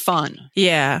having fun.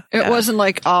 Yeah. It wasn't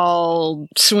like all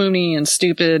swoony and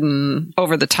stupid and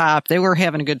over the top. They were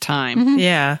having a good time. Mm-hmm.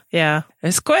 Yeah. Yeah.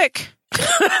 It's quick.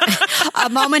 A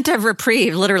moment of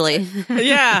reprieve, literally.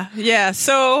 Yeah.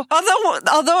 So,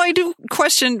 although I do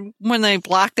question when they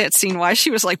blocked that scene why she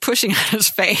was like pushing on his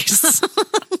face.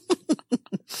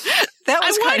 That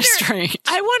was kind of strange.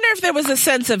 I wonder if there was a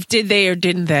sense of did they or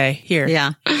didn't they here.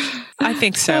 Yeah. I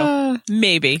think so.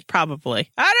 Maybe.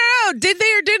 Probably. I don't know. Did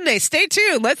they or didn't they? Stay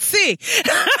tuned. Let's see.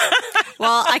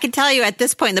 Well, I can tell you at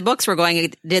this point in the books we're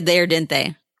going, did they or didn't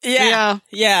they? Yeah,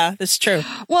 that's true.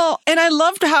 Well, and I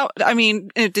loved how, I mean,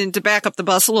 to back up the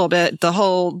bus a little bit, the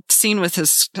whole scene with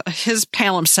his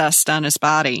palimpsest on his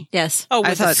body. Yes. Oh,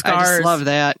 with the scars. I just love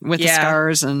that with the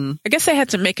scars. And I guess they had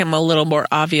to make him a little more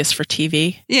obvious for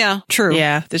TV. Yeah, true.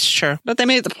 Yeah, that's true. But they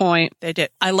made the point. They did.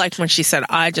 I liked when she said,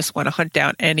 I just want to hunt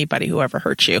down anybody who ever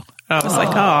hurt you. I was like,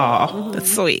 oh,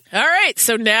 that's sweet. All right.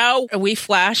 So now we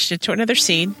flashed into another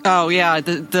scene. Oh, yeah.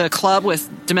 The club with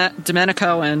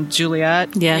Domenico and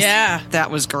Juliet. Yes. Yeah.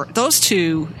 That was great. Those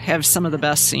two have some of the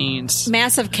best scenes.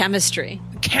 Massive chemistry.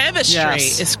 Chemistry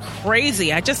is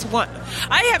crazy. I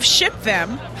have shipped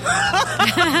them.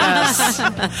 Yes.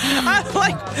 I'm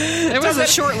like, it was a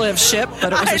short-lived ship,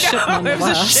 but it was a ship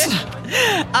nonetheless.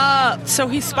 So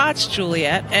he spots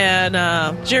Juliet, and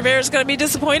Gerbert's going to be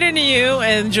disappointed in you,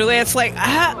 and Juliet's like,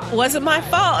 wasn't my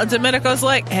fault. And Domenico's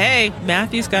like, hey,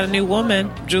 Matthew's got a new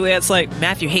woman. Juliet's like,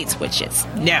 Matthew hates witches.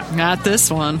 No. Not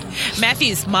this one.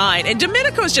 Matthew's mine. And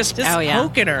Domenico's just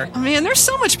poking her. I mean, there's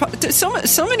so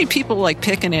many people like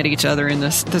picking at each other in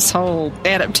this whole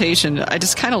adaptation. I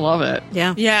just kind of love it.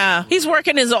 Yeah. He's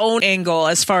working his own angle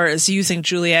as far as using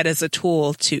Juliet as a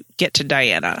tool to get to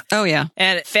Diana. Oh, yeah.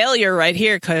 And failure right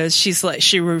here because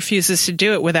she refuses to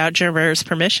do it without Gerbert's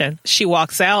permission. She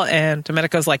walks out and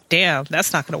Domenico's like, damn,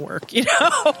 that's not going to work, you know?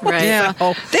 Right. Yeah.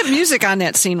 So, that music on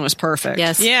that scene was perfect.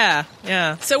 Yes. Yeah.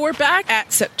 So we're back at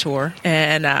Septor,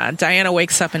 and Diana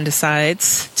wakes up and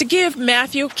decides to give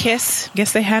Matthew a kiss.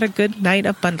 Guess they had a good night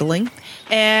of bundling.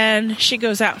 And she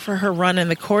goes out for her run in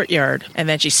the courtyard, and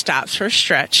then she stops for a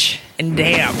stretch, and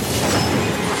damn.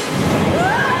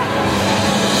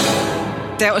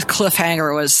 That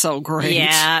cliffhanger was so great.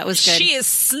 Yeah, it was good. She is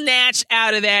snatched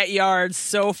out of that yard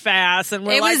so fast, and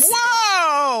we're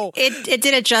whoa! It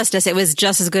did it justice. It was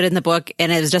just as good in the book,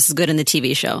 and it was just as good in the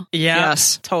TV show. Yeah,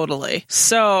 yes, totally.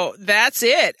 So that's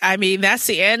it. I mean, that's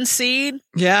the end scene.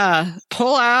 Yeah.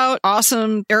 Pull out.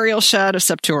 Awesome aerial shot of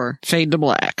Septor. Fade to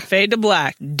black. Fade to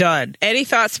black. Done. Any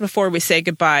thoughts before we say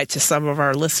goodbye to some of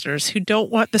our listeners who don't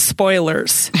want the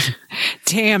spoilers?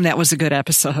 Damn, that was a good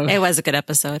episode. It was a good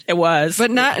episode. It was.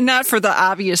 But not for the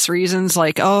obvious reasons,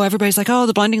 like, oh, everybody's like, oh,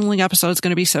 the Blendingling episode is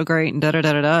going to be so great and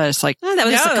da-da-da-da-da. It's like, that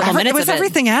was just a couple minutes it was of it.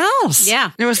 everything else.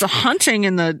 Yeah. There was the hunting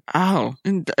and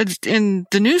in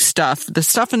the new stuff, the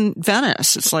stuff in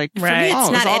Venice. It's like, right.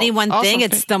 It's not any one thing.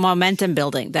 It's the momentum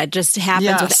building that just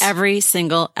happens with every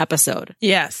single episode.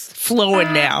 Yes.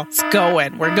 Flowing now. It's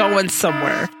going. We're going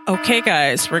somewhere. Okay,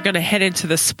 guys, we're going to head into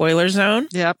the spoiler zone.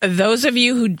 Yep. Those of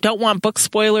you who don't want book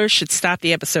spoilers should stop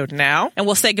the episode now, and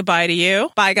we'll say goodbye to you.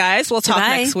 Bye, guys. We'll talk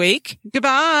next week.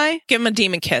 Goodbye. Give him a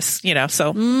demon kiss,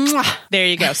 so there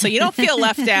you go. So you don't feel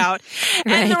left out.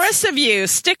 Right. And the rest of you,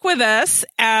 stick with us.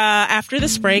 After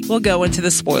this break, we'll go into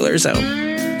the spoiler zone.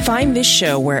 Find this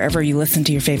show wherever you listen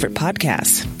to your favorite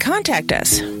podcasts. Contact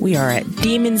us. We are at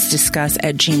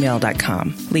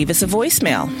demonsdiscuss@gmail.com. Leave us a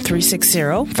voicemail,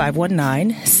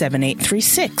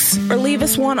 360-519-7836. Or leave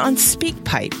us one on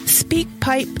SpeakPipe,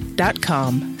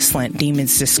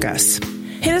 speakpipe.com/demonsdiscuss.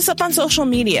 Hit us up on social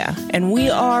media, and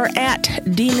we are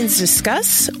at Demons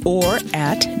Discuss or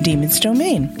at Demons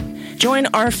Domain. Join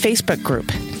our Facebook group,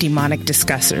 Demonic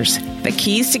Discussers. The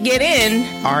keys to get in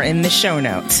are in the show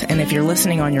notes. And if you're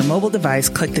listening on your mobile device,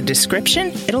 click the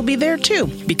description. It'll be there too.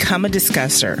 Become a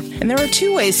discusser. And there are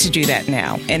 2 ways to do that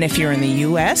now. And if you're in the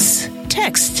U.S.,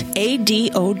 text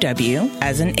ADOW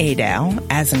as in ADOW,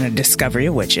 as in a Discovery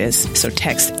of Witches. So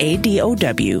text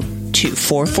ADOW to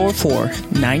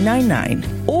 444-999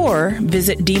 or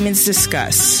visit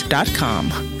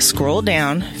demonsdiscuss.com. Scroll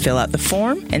down, fill out the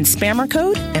form, and spam our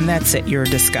code, and that's it. You're a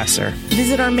discusser.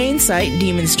 Visit our main site,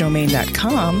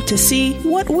 demonsdomain.com, to see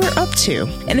what we're up to.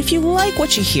 And if you like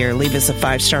what you hear, leave us a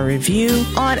 5-star review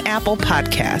on Apple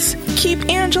Podcasts. Keep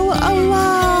Angela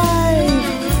alive!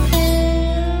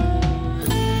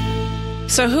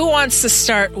 So who wants to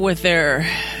start with their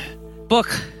book,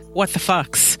 What the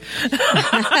Fucks?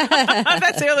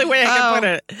 That's the only way I can put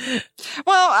it.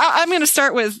 Well, I'm going to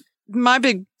start with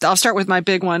I'll start with my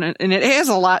big one, and it has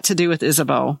a lot to do with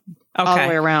Isabeau all the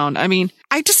way around. I mean,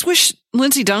 I just wish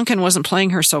Lindsay Duncan wasn't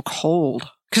playing her so cold,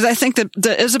 because I think that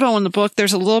the Isabeau in the book,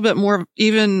 there's a little bit more,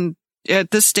 even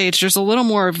at this stage, there's a little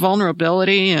more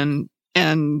vulnerability and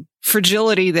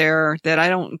fragility there that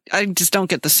I just don't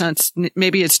get the sense.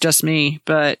 Maybe it's just me,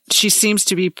 but she seems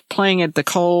to be playing it the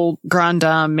cold grande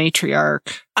dame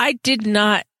matriarch. I did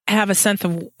not have a sense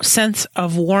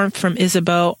of warmth from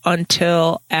Isabeau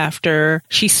until after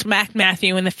she smacked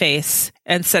Matthew in the face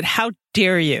and said, "How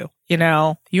dare you?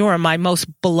 You are my most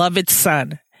beloved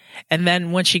son." And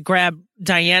then when she grabbed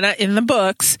Diana in the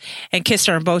books and kissed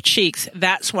her on both cheeks,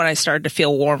 that's when I started to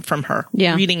feel warm from her.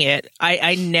 Yeah. Reading it,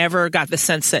 I never got the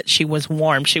sense that she was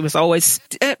warm. She was always...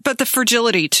 But the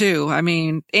fragility, too. I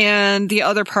mean, and the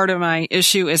other part of my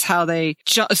issue is how they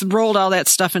just rolled all that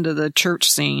stuff into the church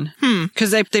scene.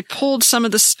 Because they pulled some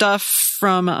of the stuff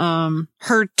from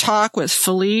her talk with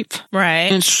Philippe.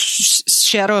 Right. And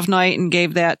Shadow of Night, and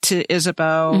gave that to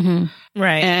Isabeau. Mm-hmm.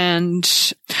 Right.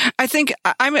 And I think,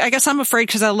 I guess I'm afraid,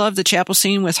 because I love the chapel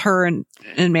scene with her and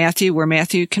Matthew, where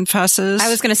Matthew confesses. I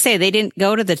was going to say, they didn't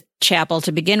go to the chapel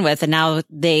to begin with, and now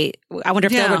I wonder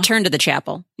if they'll return to the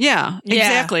chapel. Yeah,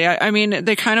 exactly. I mean,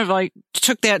 they kind of like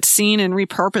took that scene and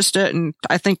repurposed it, and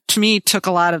I think, to me, took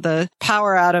a lot of the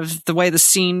power out of the way the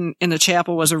scene in the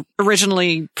chapel was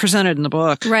originally presented in the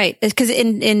book. Right. Because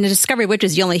in the Discovery of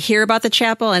Witches, you only hear about the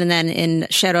chapel, and then in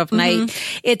Shadow of Night,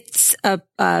 it's a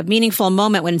meaningful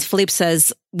moment when Philippe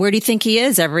says, where do you think he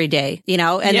is every day? You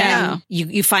know, and then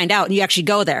you find out and you actually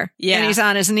go there. Yeah. And he's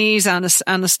on his knees on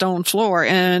the stone floor.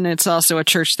 And it's also a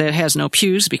church that has no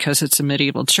pews because it's a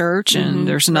medieval church and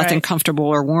there's nothing comfortable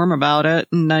or warm about it.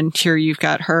 And then here you've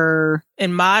got her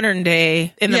in modern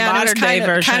day, in the modern day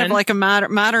version. Kind of like a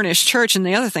modernish church. And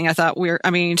the other thing I thought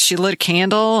she lit a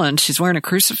candle and she's wearing a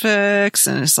crucifix.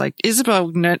 And it's like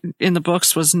Isabeau in the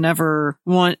books was never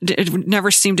one, it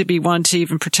never seemed to be one to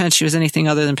even pretend she was anything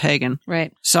other than pagan.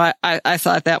 Right. So I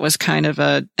thought that was kind of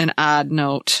an odd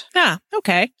note. Ah,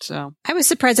 okay. So I was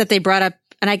surprised that they brought up,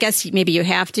 and I guess maybe you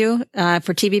have to,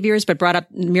 for TV viewers, but brought up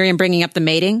Miriam bringing up the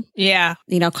mating. Yeah.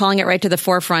 You know, calling it right to the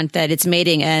forefront that it's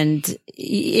mating and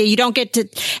you don't get to,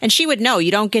 and she would know,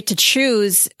 you don't get to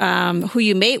choose, who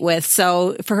you mate with.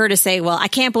 So for her to say, well, I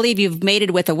can't believe you've mated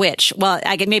with a witch. Well,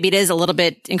 maybe it is a little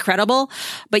bit incredible,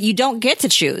 but you don't get to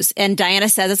choose. And Diana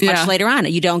says as much later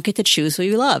on, you don't get to choose who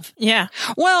you love. Yeah.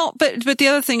 Well, but the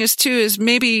other thing is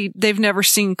maybe they've never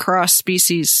seen cross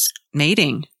species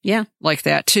mating. Yeah. Like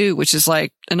that too, which is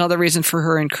like another reason for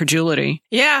her incredulity.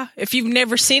 Yeah. If you've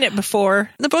never seen it before.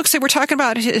 The books, they were talking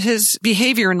about his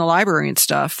behavior in the library and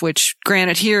stuff, which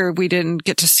granted here, we didn't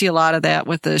get to see a lot of that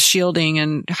with the shielding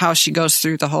and how she goes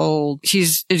through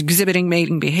she's exhibiting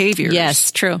mating behaviors.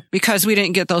 Yes, true. Because we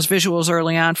didn't get those visuals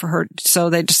early on for her. So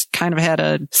they just kind of had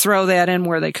to throw that in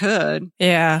where they could.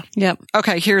 Yeah. Yep.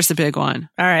 Okay. Here's the big one.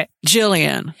 All right.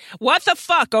 Jillian. What the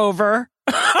fuck, Over?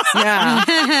 Yeah.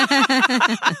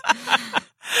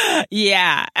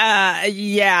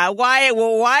 Yeah.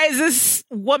 Why is this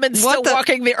woman still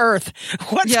walking the earth?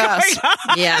 What's going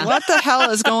on? Yeah. What the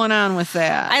hell is going on with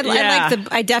that?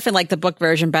 I definitely like the book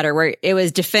version better, where it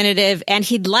was definitive and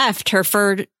he'd left her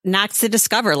for Knox to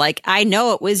discover. Like, I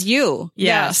know it was you.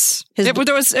 Yes. It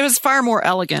was far more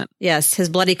elegant. Yes. His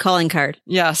bloody calling card.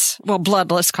 Yes. Well,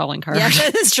 bloodless calling card.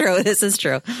 Yes, this is true. This is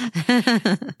true.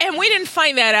 And we didn't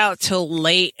find that out till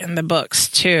late in the books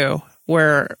too,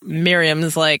 where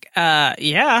Miriam's like,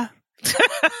 yeah.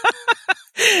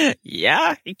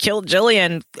 Yeah, he killed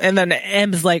Jillian. And then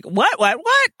M's like, what?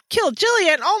 Killed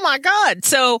Jillian? Oh my God.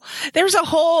 So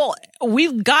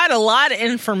we've got a lot of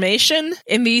information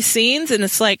in these scenes, and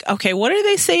it's like, okay, what are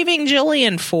they saving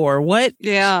Jillian for? What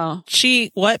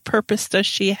purpose does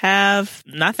she have?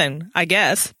 Nothing, I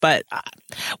guess, but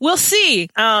we'll see.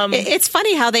 It's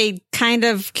funny how they kind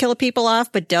of kill people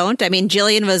off, but don't. I mean,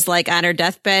 Jillian was like on her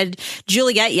deathbed.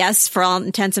 Juliet, yes, for all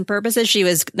intents and purposes, she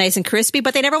was nice and crispy,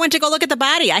 but they never went to go look at the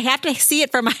body. I have to see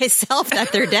it for myself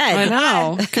that they're dead. I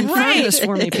know. Confirm this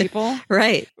for me, people.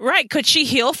 Right. Could she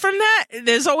heal from that?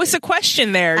 There's always a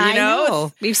question there, you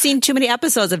know? We've seen too many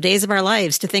episodes of Days of Our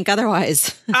Lives to think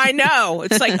otherwise. I know.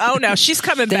 It's like, oh no, she's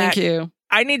coming back. Thank you.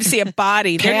 I need to see a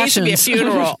body. There needs to be a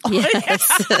funeral.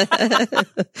 Yes.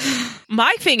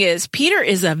 My thing is, Peter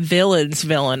is a villain's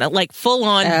villain, like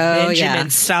full-on Benjamin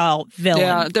style villain.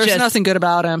 Yeah, there's nothing good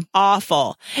about him.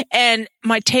 Awful. And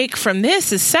my take from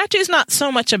this is Satu's not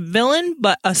so much a villain,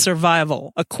 but a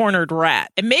survival, a cornered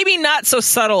rat. And maybe not so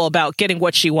subtle about getting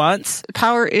what she wants.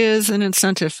 Power is an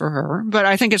incentive for her, but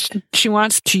I think she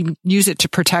wants to use it to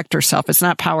protect herself. It's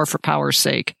not power for power's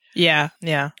sake. Yeah.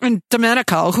 And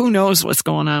Domenico, who knows what's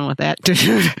going on with that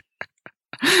dude?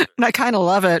 And I kind of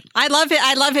love it. I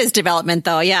love his development,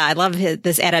 though. Yeah, I love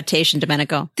this adaptation,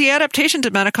 Domenico. The adaptation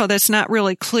Domenico that's not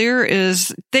really clear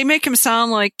is they make him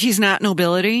sound like he's not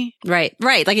nobility. Right.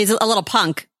 Like he's a little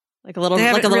punk, like a little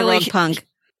rogue punk.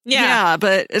 Yeah,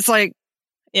 but it's like,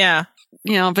 yeah,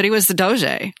 you know, but he was the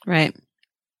Doge, right?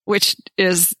 Which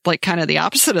is like kind of the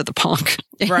opposite of the punk.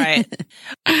 Right.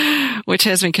 Which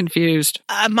has me confused.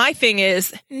 My thing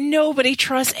is, nobody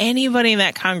trusts anybody in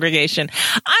that congregation.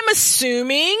 I'm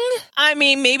assuming,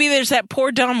 maybe there's that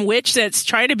poor dumb witch that's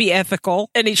trying to be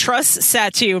ethical, and he trusts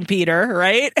Satu and Peter,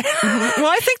 right?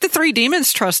 Well, I think the three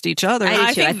demons trust each other.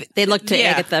 I think they look to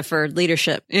Agatha for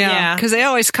leadership. Yeah. Because they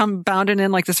always come bounding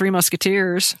in like the Three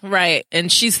Musketeers. Right.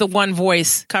 And she's the one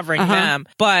voice covering them.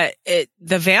 But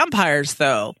the vampires,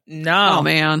 though, no. Oh,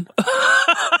 man.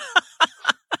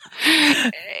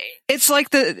 It's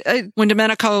like when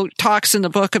Domenico talks in the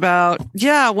book about,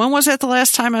 when was that the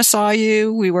last time I saw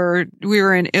you? We were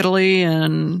in Italy,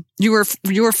 and you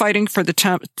were fighting for the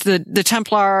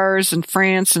Templars in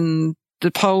France and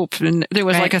the Pope, and there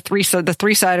was like the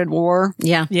three-sided war.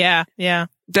 Yeah.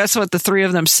 That's what the three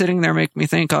of them sitting there make me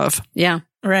think of. Yeah.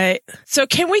 Right. So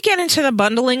can we get into the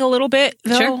bundling a little bit,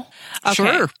 though? Sure. Okay.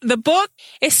 Sure. The book,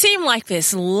 it seemed like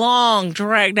this long,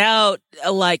 dragged out,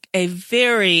 like I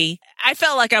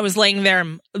felt like I was laying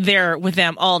there with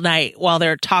them all night while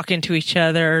they're talking to each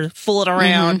other, fooling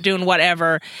around, doing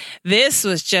whatever. This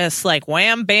was just like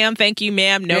wham, bam, thank you,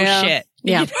 ma'am, no shit.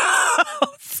 Yeah. You know?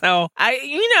 So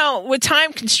with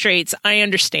time constraints, I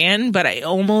understand, but I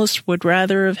almost would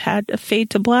rather have had a fade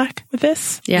to black with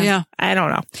this. Yeah. I don't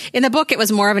know. In the book, it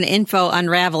was more of an info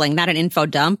unraveling, not an info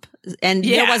dump. And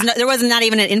there was not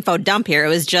even an info dump here. It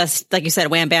was just, like you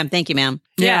said, wham, bam, thank you, ma'am.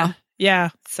 Yeah.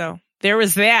 So there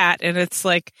was that. And it's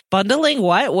like, bundling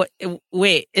what?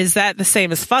 Wait, is that the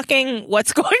same as fucking?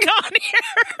 What's going on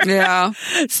here? Yeah.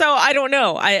 So I don't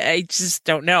know. I just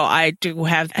don't know. I do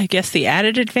have, I guess, the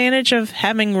added advantage of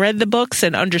having read the books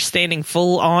and understanding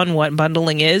full on what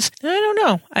bundling is. I don't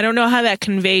know. I don't know how that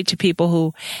conveyed to people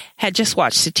who had just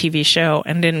watched the TV show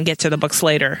and didn't get to the books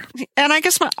later. And I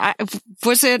guess,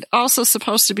 was it also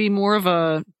supposed to be more of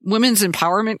a women's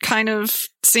empowerment kind of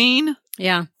scene?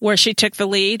 Yeah. Where she took the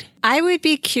lead? I would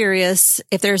be curious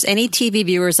if there's any TV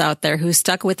viewers out there who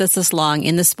stuck with us this long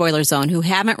in the spoiler zone who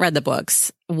haven't read the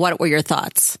books. What were your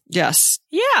thoughts? Yes.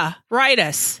 Yeah. Write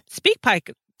us. Speak pipe.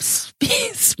 Speak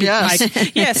yes. pipe.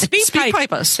 Yeah, speak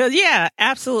pipe us. So yeah,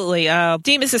 absolutely.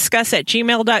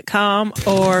 demonsdiscuss@gmail.com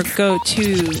or go to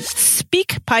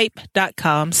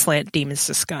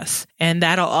speakpipe.com/demonsdiscuss. And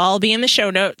that'll all be in the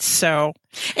show notes. So,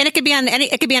 and it could be on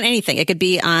anything. It could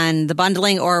be on the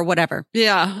bundling or whatever.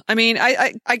 Yeah. I mean,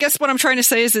 I guess what I'm trying to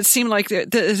say is it seemed like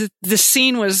the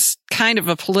scene was kind of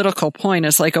a political point.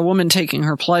 It's like a woman taking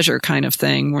her pleasure kind of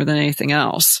thing more than anything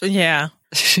else. Yeah.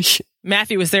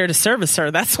 Matthew was there to service her.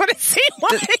 That's what it seemed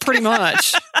like. Pretty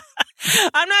much.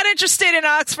 I'm not interested in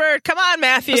Oxford. Come on,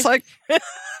 Matthew. It's like,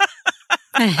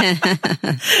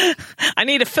 I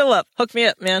need a fill up. Hook me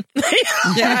up, man.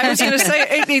 Yeah, I was going to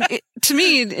say, to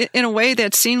me, in a way,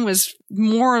 that scene was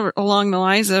more along the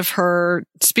lines of her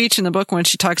speech in the book when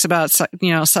she talks about,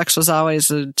 sex was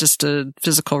always just a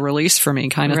physical release for me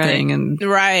kind of thing. And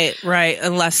right.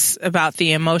 And less about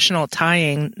the emotional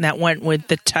tying that went with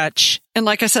the touch. And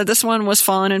like I said, this one was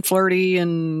fun and flirty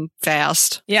and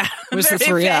fast. Yeah. It was the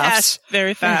 3 Fs.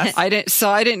 Very fast. I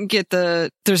didn't get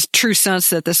there's true sense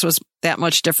that this was that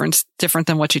much different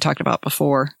than what you talked about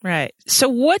before. Right. So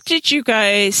what did you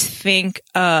guys think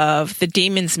of the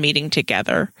demons meeting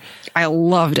together? I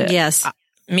loved it. Yes.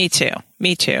 Me too.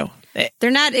 They're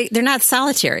not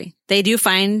solitary. They do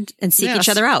find and seek each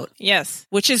other out. Yes.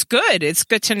 Which is good. It's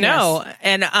good to know. Yes.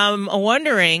 And I'm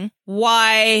wondering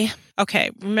why.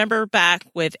 Okay. Remember back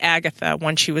with Agatha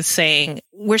when she was saying,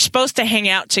 we're supposed to hang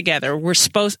out together.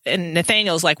 And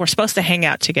Nathaniel's like, we're supposed to hang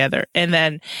out together. And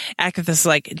then Agatha's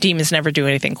like, demons never do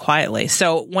anything quietly.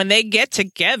 So when they get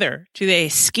together, do they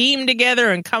scheme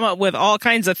together and come up with all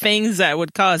kinds of things that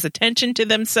would cause attention to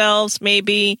themselves?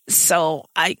 Maybe. So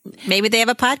maybe they have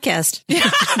a podcast. Yeah,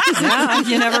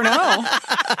 you never know.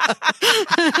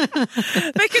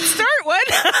 They could start one.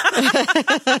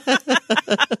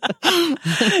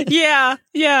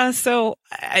 Yeah. So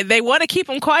they want to keep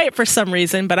them quiet for some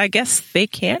reason, but I guess they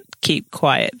can't keep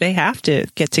quiet. They have to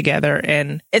get together,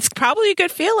 and it's probably a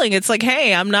good feeling. It's like,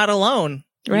 hey, I'm not alone.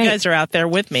 Right. You guys are out there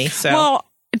with me. So. Well,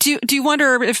 do you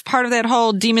wonder if part of that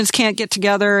whole demons can't get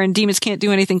together and demons can't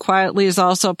do anything quietly is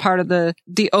also part of the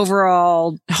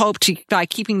overall hope by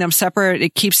keeping them separate,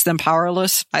 it keeps them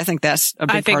powerless? I think that's a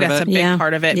big part of it. I think that's a big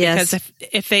part of it. Yes. Because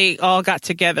if they all got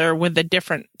together with the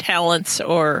different talents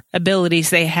or abilities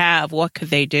they have, what could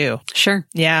they do? Sure.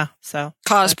 Yeah. So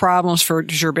cause problems for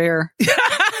Gerbert.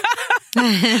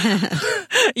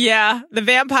 Yeah, the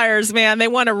vampires, man, they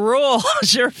want to rule.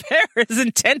 Gerbert is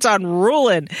intent on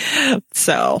ruling.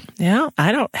 So, yeah,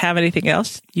 I don't have anything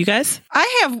else. You guys?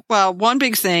 I have, one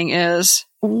big thing is,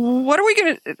 when are we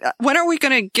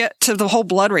going to get to the whole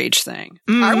blood rage thing?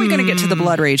 Are we going to get to the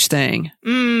blood rage thing?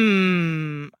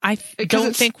 I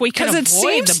don't think we can avoid. Because it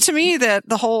seems to me that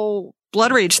the whole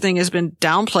blood rage thing has been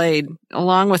downplayed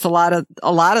along with a lot of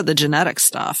the genetic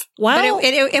stuff. Well, but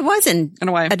it wasn't in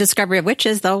a way a Discovery of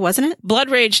Witches, though, wasn't it? Blood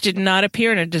rage did not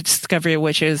appear in a Discovery of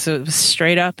Witches. It was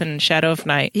straight up in Shadow of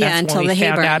Night. Yeah, That's until when we the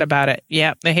found Haybarn. out about it.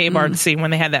 Yeah, the Haybarn scene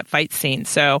when they had that fight scene.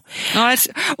 So, but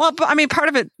I mean, part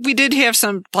of it, we did have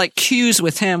some like cues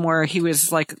with him where he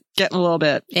was like getting a little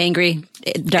bit angry,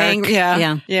 dark.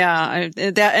 Yeah.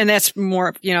 That's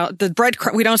more, the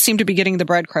breadcrumb. We don't seem to be getting the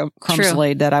breadcrumbs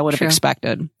laid that I would have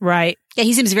expected. Right. Yeah,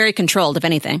 he seems very controlled, if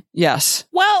anything. Yes.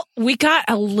 Well, we got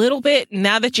a little bit,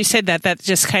 now that you said that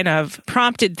just kind of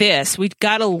prompted this. We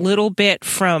got a little bit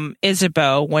from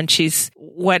Isabeau when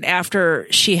after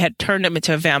she had turned him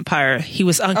into a vampire, he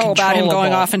was uncontrollable. Oh, about him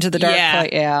going off into the dark place.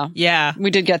 Yeah. Yeah. We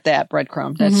did get that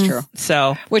breadcrumb. That's true.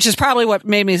 So, which is probably what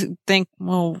made me think,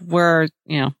 well,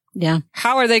 yeah.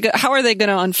 How are they going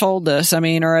to unfold this? I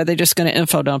mean, or are they just going to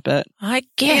info dump it? I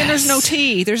guess. And there's no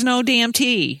tea. There's no damn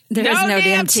tea. There's no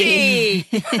damn tea.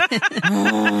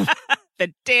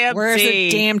 The damn Where's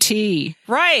tea. the damn tea?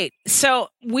 Right. So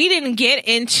we didn't get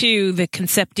into the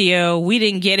Conceptio. We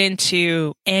didn't get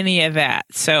into any of that.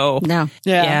 So no.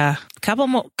 Yeah.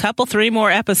 Three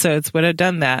more episodes would have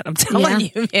done that. I'm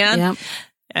telling you, man. Yep.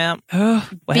 Well,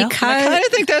 because I kind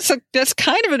of think that's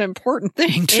kind of an important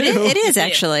thing too. It is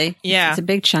actually. Yeah. It's a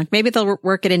big chunk. Maybe they'll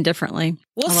work it in differently.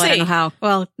 We'll Although see. I don't know how.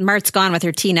 Well, Mart's gone with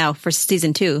her tea now for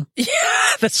season 2. Yeah,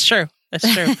 that's true.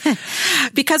 That's true.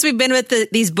 Because we've been with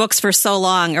these books for so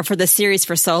long, or for the series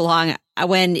for so long,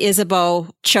 when Isabeau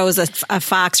chose a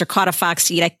fox or caught a fox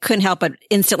to eat, I couldn't help but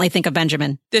instantly think of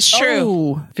Benjamin. That's true.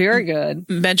 Oh, very good.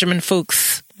 Benjamin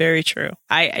Fuchs. Very true.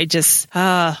 I just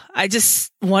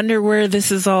wonder where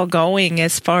this is all going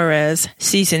as far as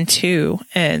season 2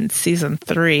 and season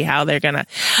 3, how they're going to,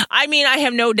 I mean, I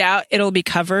have no doubt it'll be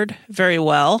covered very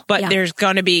well, but there's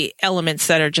going to be elements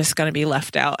that are just going to be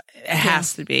left out. It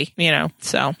has to be,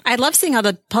 so. I love seeing how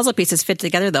the puzzle pieces fit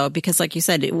together though, because like you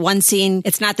said, one scene,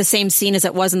 it's not the same scene as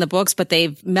it was in the books, but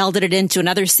they've melded it into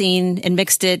another scene and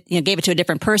mixed it, gave it to a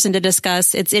different person to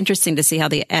discuss. It's interesting to see how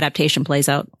the adaptation plays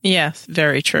out. Yes,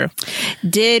 very true.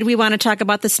 Did we want to talk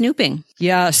about the snooping?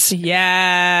 Yes.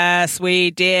 Yes,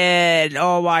 we did.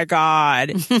 Oh my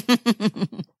God.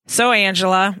 So,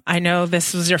 Angela, I know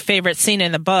this was your favorite scene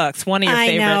in the books. One of your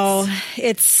favorites. I know.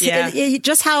 It's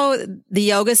just how the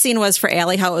yoga scene was for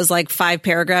Allie, how it was like 5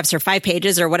 paragraphs or 5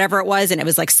 pages or whatever it was. And it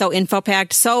was like so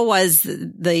info-packed. So was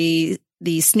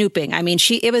the snooping. I mean,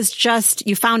 it was just,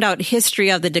 you found out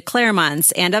history of the de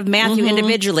Clermonts and of Matthew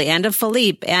individually and of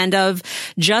Philippe and of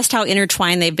just how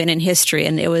intertwined they've been in history.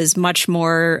 And it was much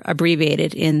more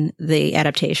abbreviated in the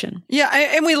adaptation. Yeah.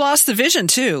 And we lost the vision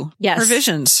too. Yes. Her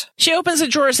visions. She opens the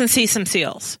drawers and sees some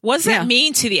seals. What does that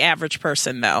mean to the average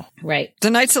person though? Right. The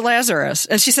Knights of Lazarus.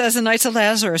 And she says the Knights of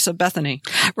Lazarus of Bethany.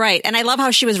 Right. And I love how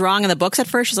she was wrong in the books at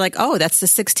first. She's like, oh, that's the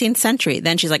 16th century.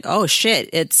 Then she's like, oh shit,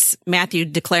 it's Matthew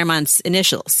de Clermont's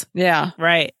initials. Yeah.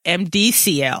 Right.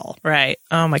 MDCL. Right.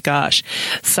 Oh my gosh.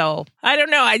 So I don't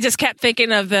know. I just kept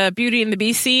thinking of the Beauty and the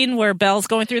Beast scene where Belle's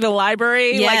going through the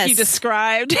library like you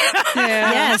described.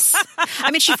 Yes. I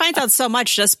mean, she finds out so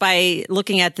much just by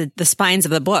looking at the spines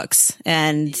of the books,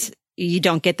 and you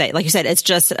don't get that. Like you said, it's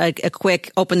just a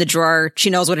quick open the drawer. She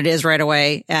knows what it is right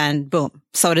away, and boom.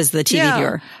 So does the TV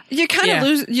viewer. You kind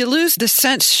of lose the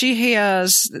sense she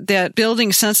has, that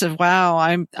building sense of, wow,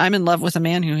 I'm in love with a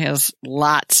man who has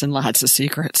lots and lots of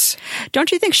secrets.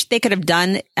 Don't you think they could have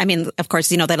done, I mean, of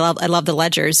course, I love the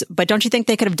ledgers, but don't you think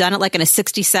they could have done it like in a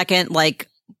 60-second, like,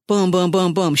 boom, boom,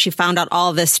 boom, boom. She found out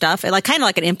all this stuff. Like kind of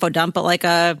like an info dump, but like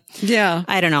I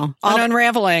don't know. An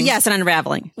unraveling. Yes, an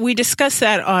unraveling. We discussed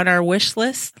that on our wish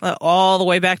list all the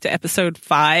way back to episode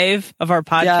 5 of our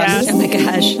podcast. Yes. Oh my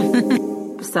gosh.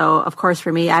 So, of course,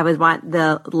 for me, I would want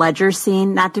the ledger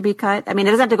scene not to be cut. I mean,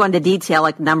 it doesn't have to go into detail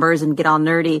like numbers and get all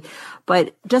nerdy,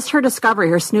 but just her discovery,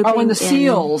 her snooping and the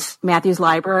seals. Matthew's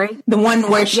library. The one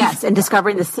where and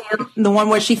discovering the seal. The one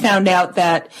where she found out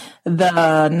that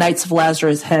the Knights of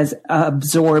Lazarus has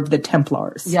absorbed the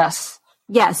Templars. Yes.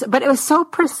 Yes, but it was so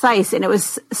precise, and it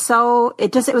was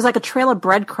like a trail of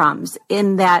breadcrumbs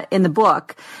in the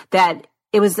book that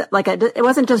it was like it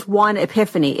wasn't just one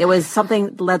epiphany. It was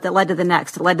something that led to the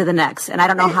next, and I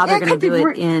don't know how they're going to do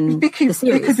it in the series.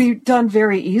 It could be done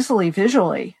very easily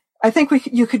visually. I think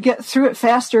you could get through it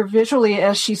faster visually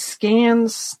as she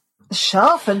scans the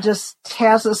shelf and just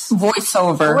has this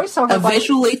voiceover a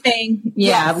visually thing,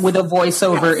 with a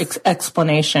voiceover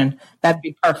explanation. That'd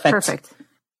be perfect.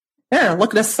 There,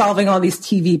 look at us solving all these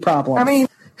TV problems. I mean.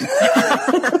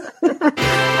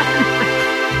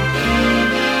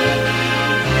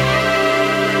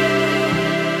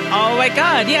 Oh my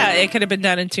God. Yeah, it could have been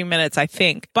done in 2 minutes, I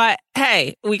think. But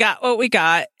hey, we got what we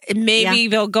got. Maybe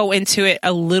they'll go into it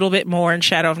a little bit more in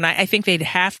Shadow of Night. I think they'd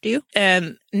have to.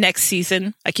 Next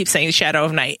season, I keep saying Shadow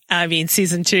of Night. I mean,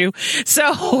 season 2.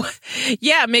 So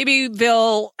yeah, maybe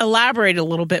they'll elaborate a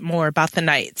little bit more about the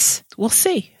Knights. We'll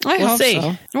see. I hope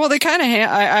so. Well, they kind of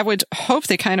I would hope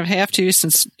they kind of have to,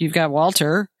 since you've got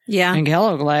Walter. Yeah. And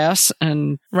Gallowglass.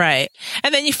 And right.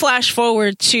 And then you flash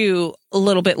forward to a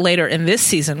little bit later in this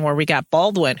season where we got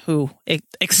Baldwin, who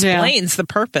explains the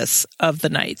purpose of the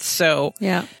Knights. So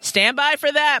stand by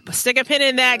for that. Stick a pin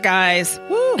in that, guys.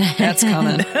 Woo. That's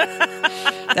coming.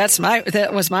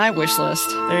 That was my wish list.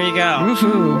 There you go.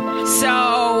 Woo-hoo. So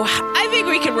I think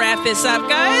we can wrap this up,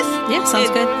 guys. Yeah,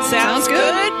 sounds good. Sounds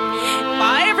good.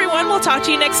 Bye, everyone. We'll talk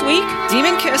to you next week.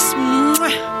 Demon kiss.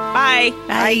 Bye.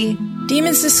 Bye.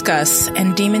 Demons Discuss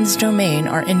and Demons Domain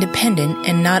are independent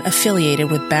and not affiliated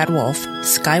with Bad Wolf,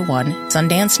 Sky One,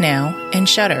 Sundance Now, and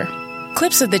Shudder.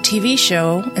 Clips of the TV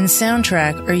show and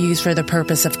soundtrack are used for the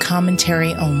purpose of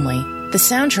commentary only. The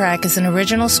soundtrack is an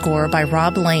original score by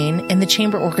Rob Lane and the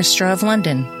Chamber Orchestra of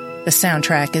London. The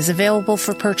soundtrack is available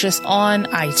for purchase on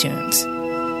iTunes.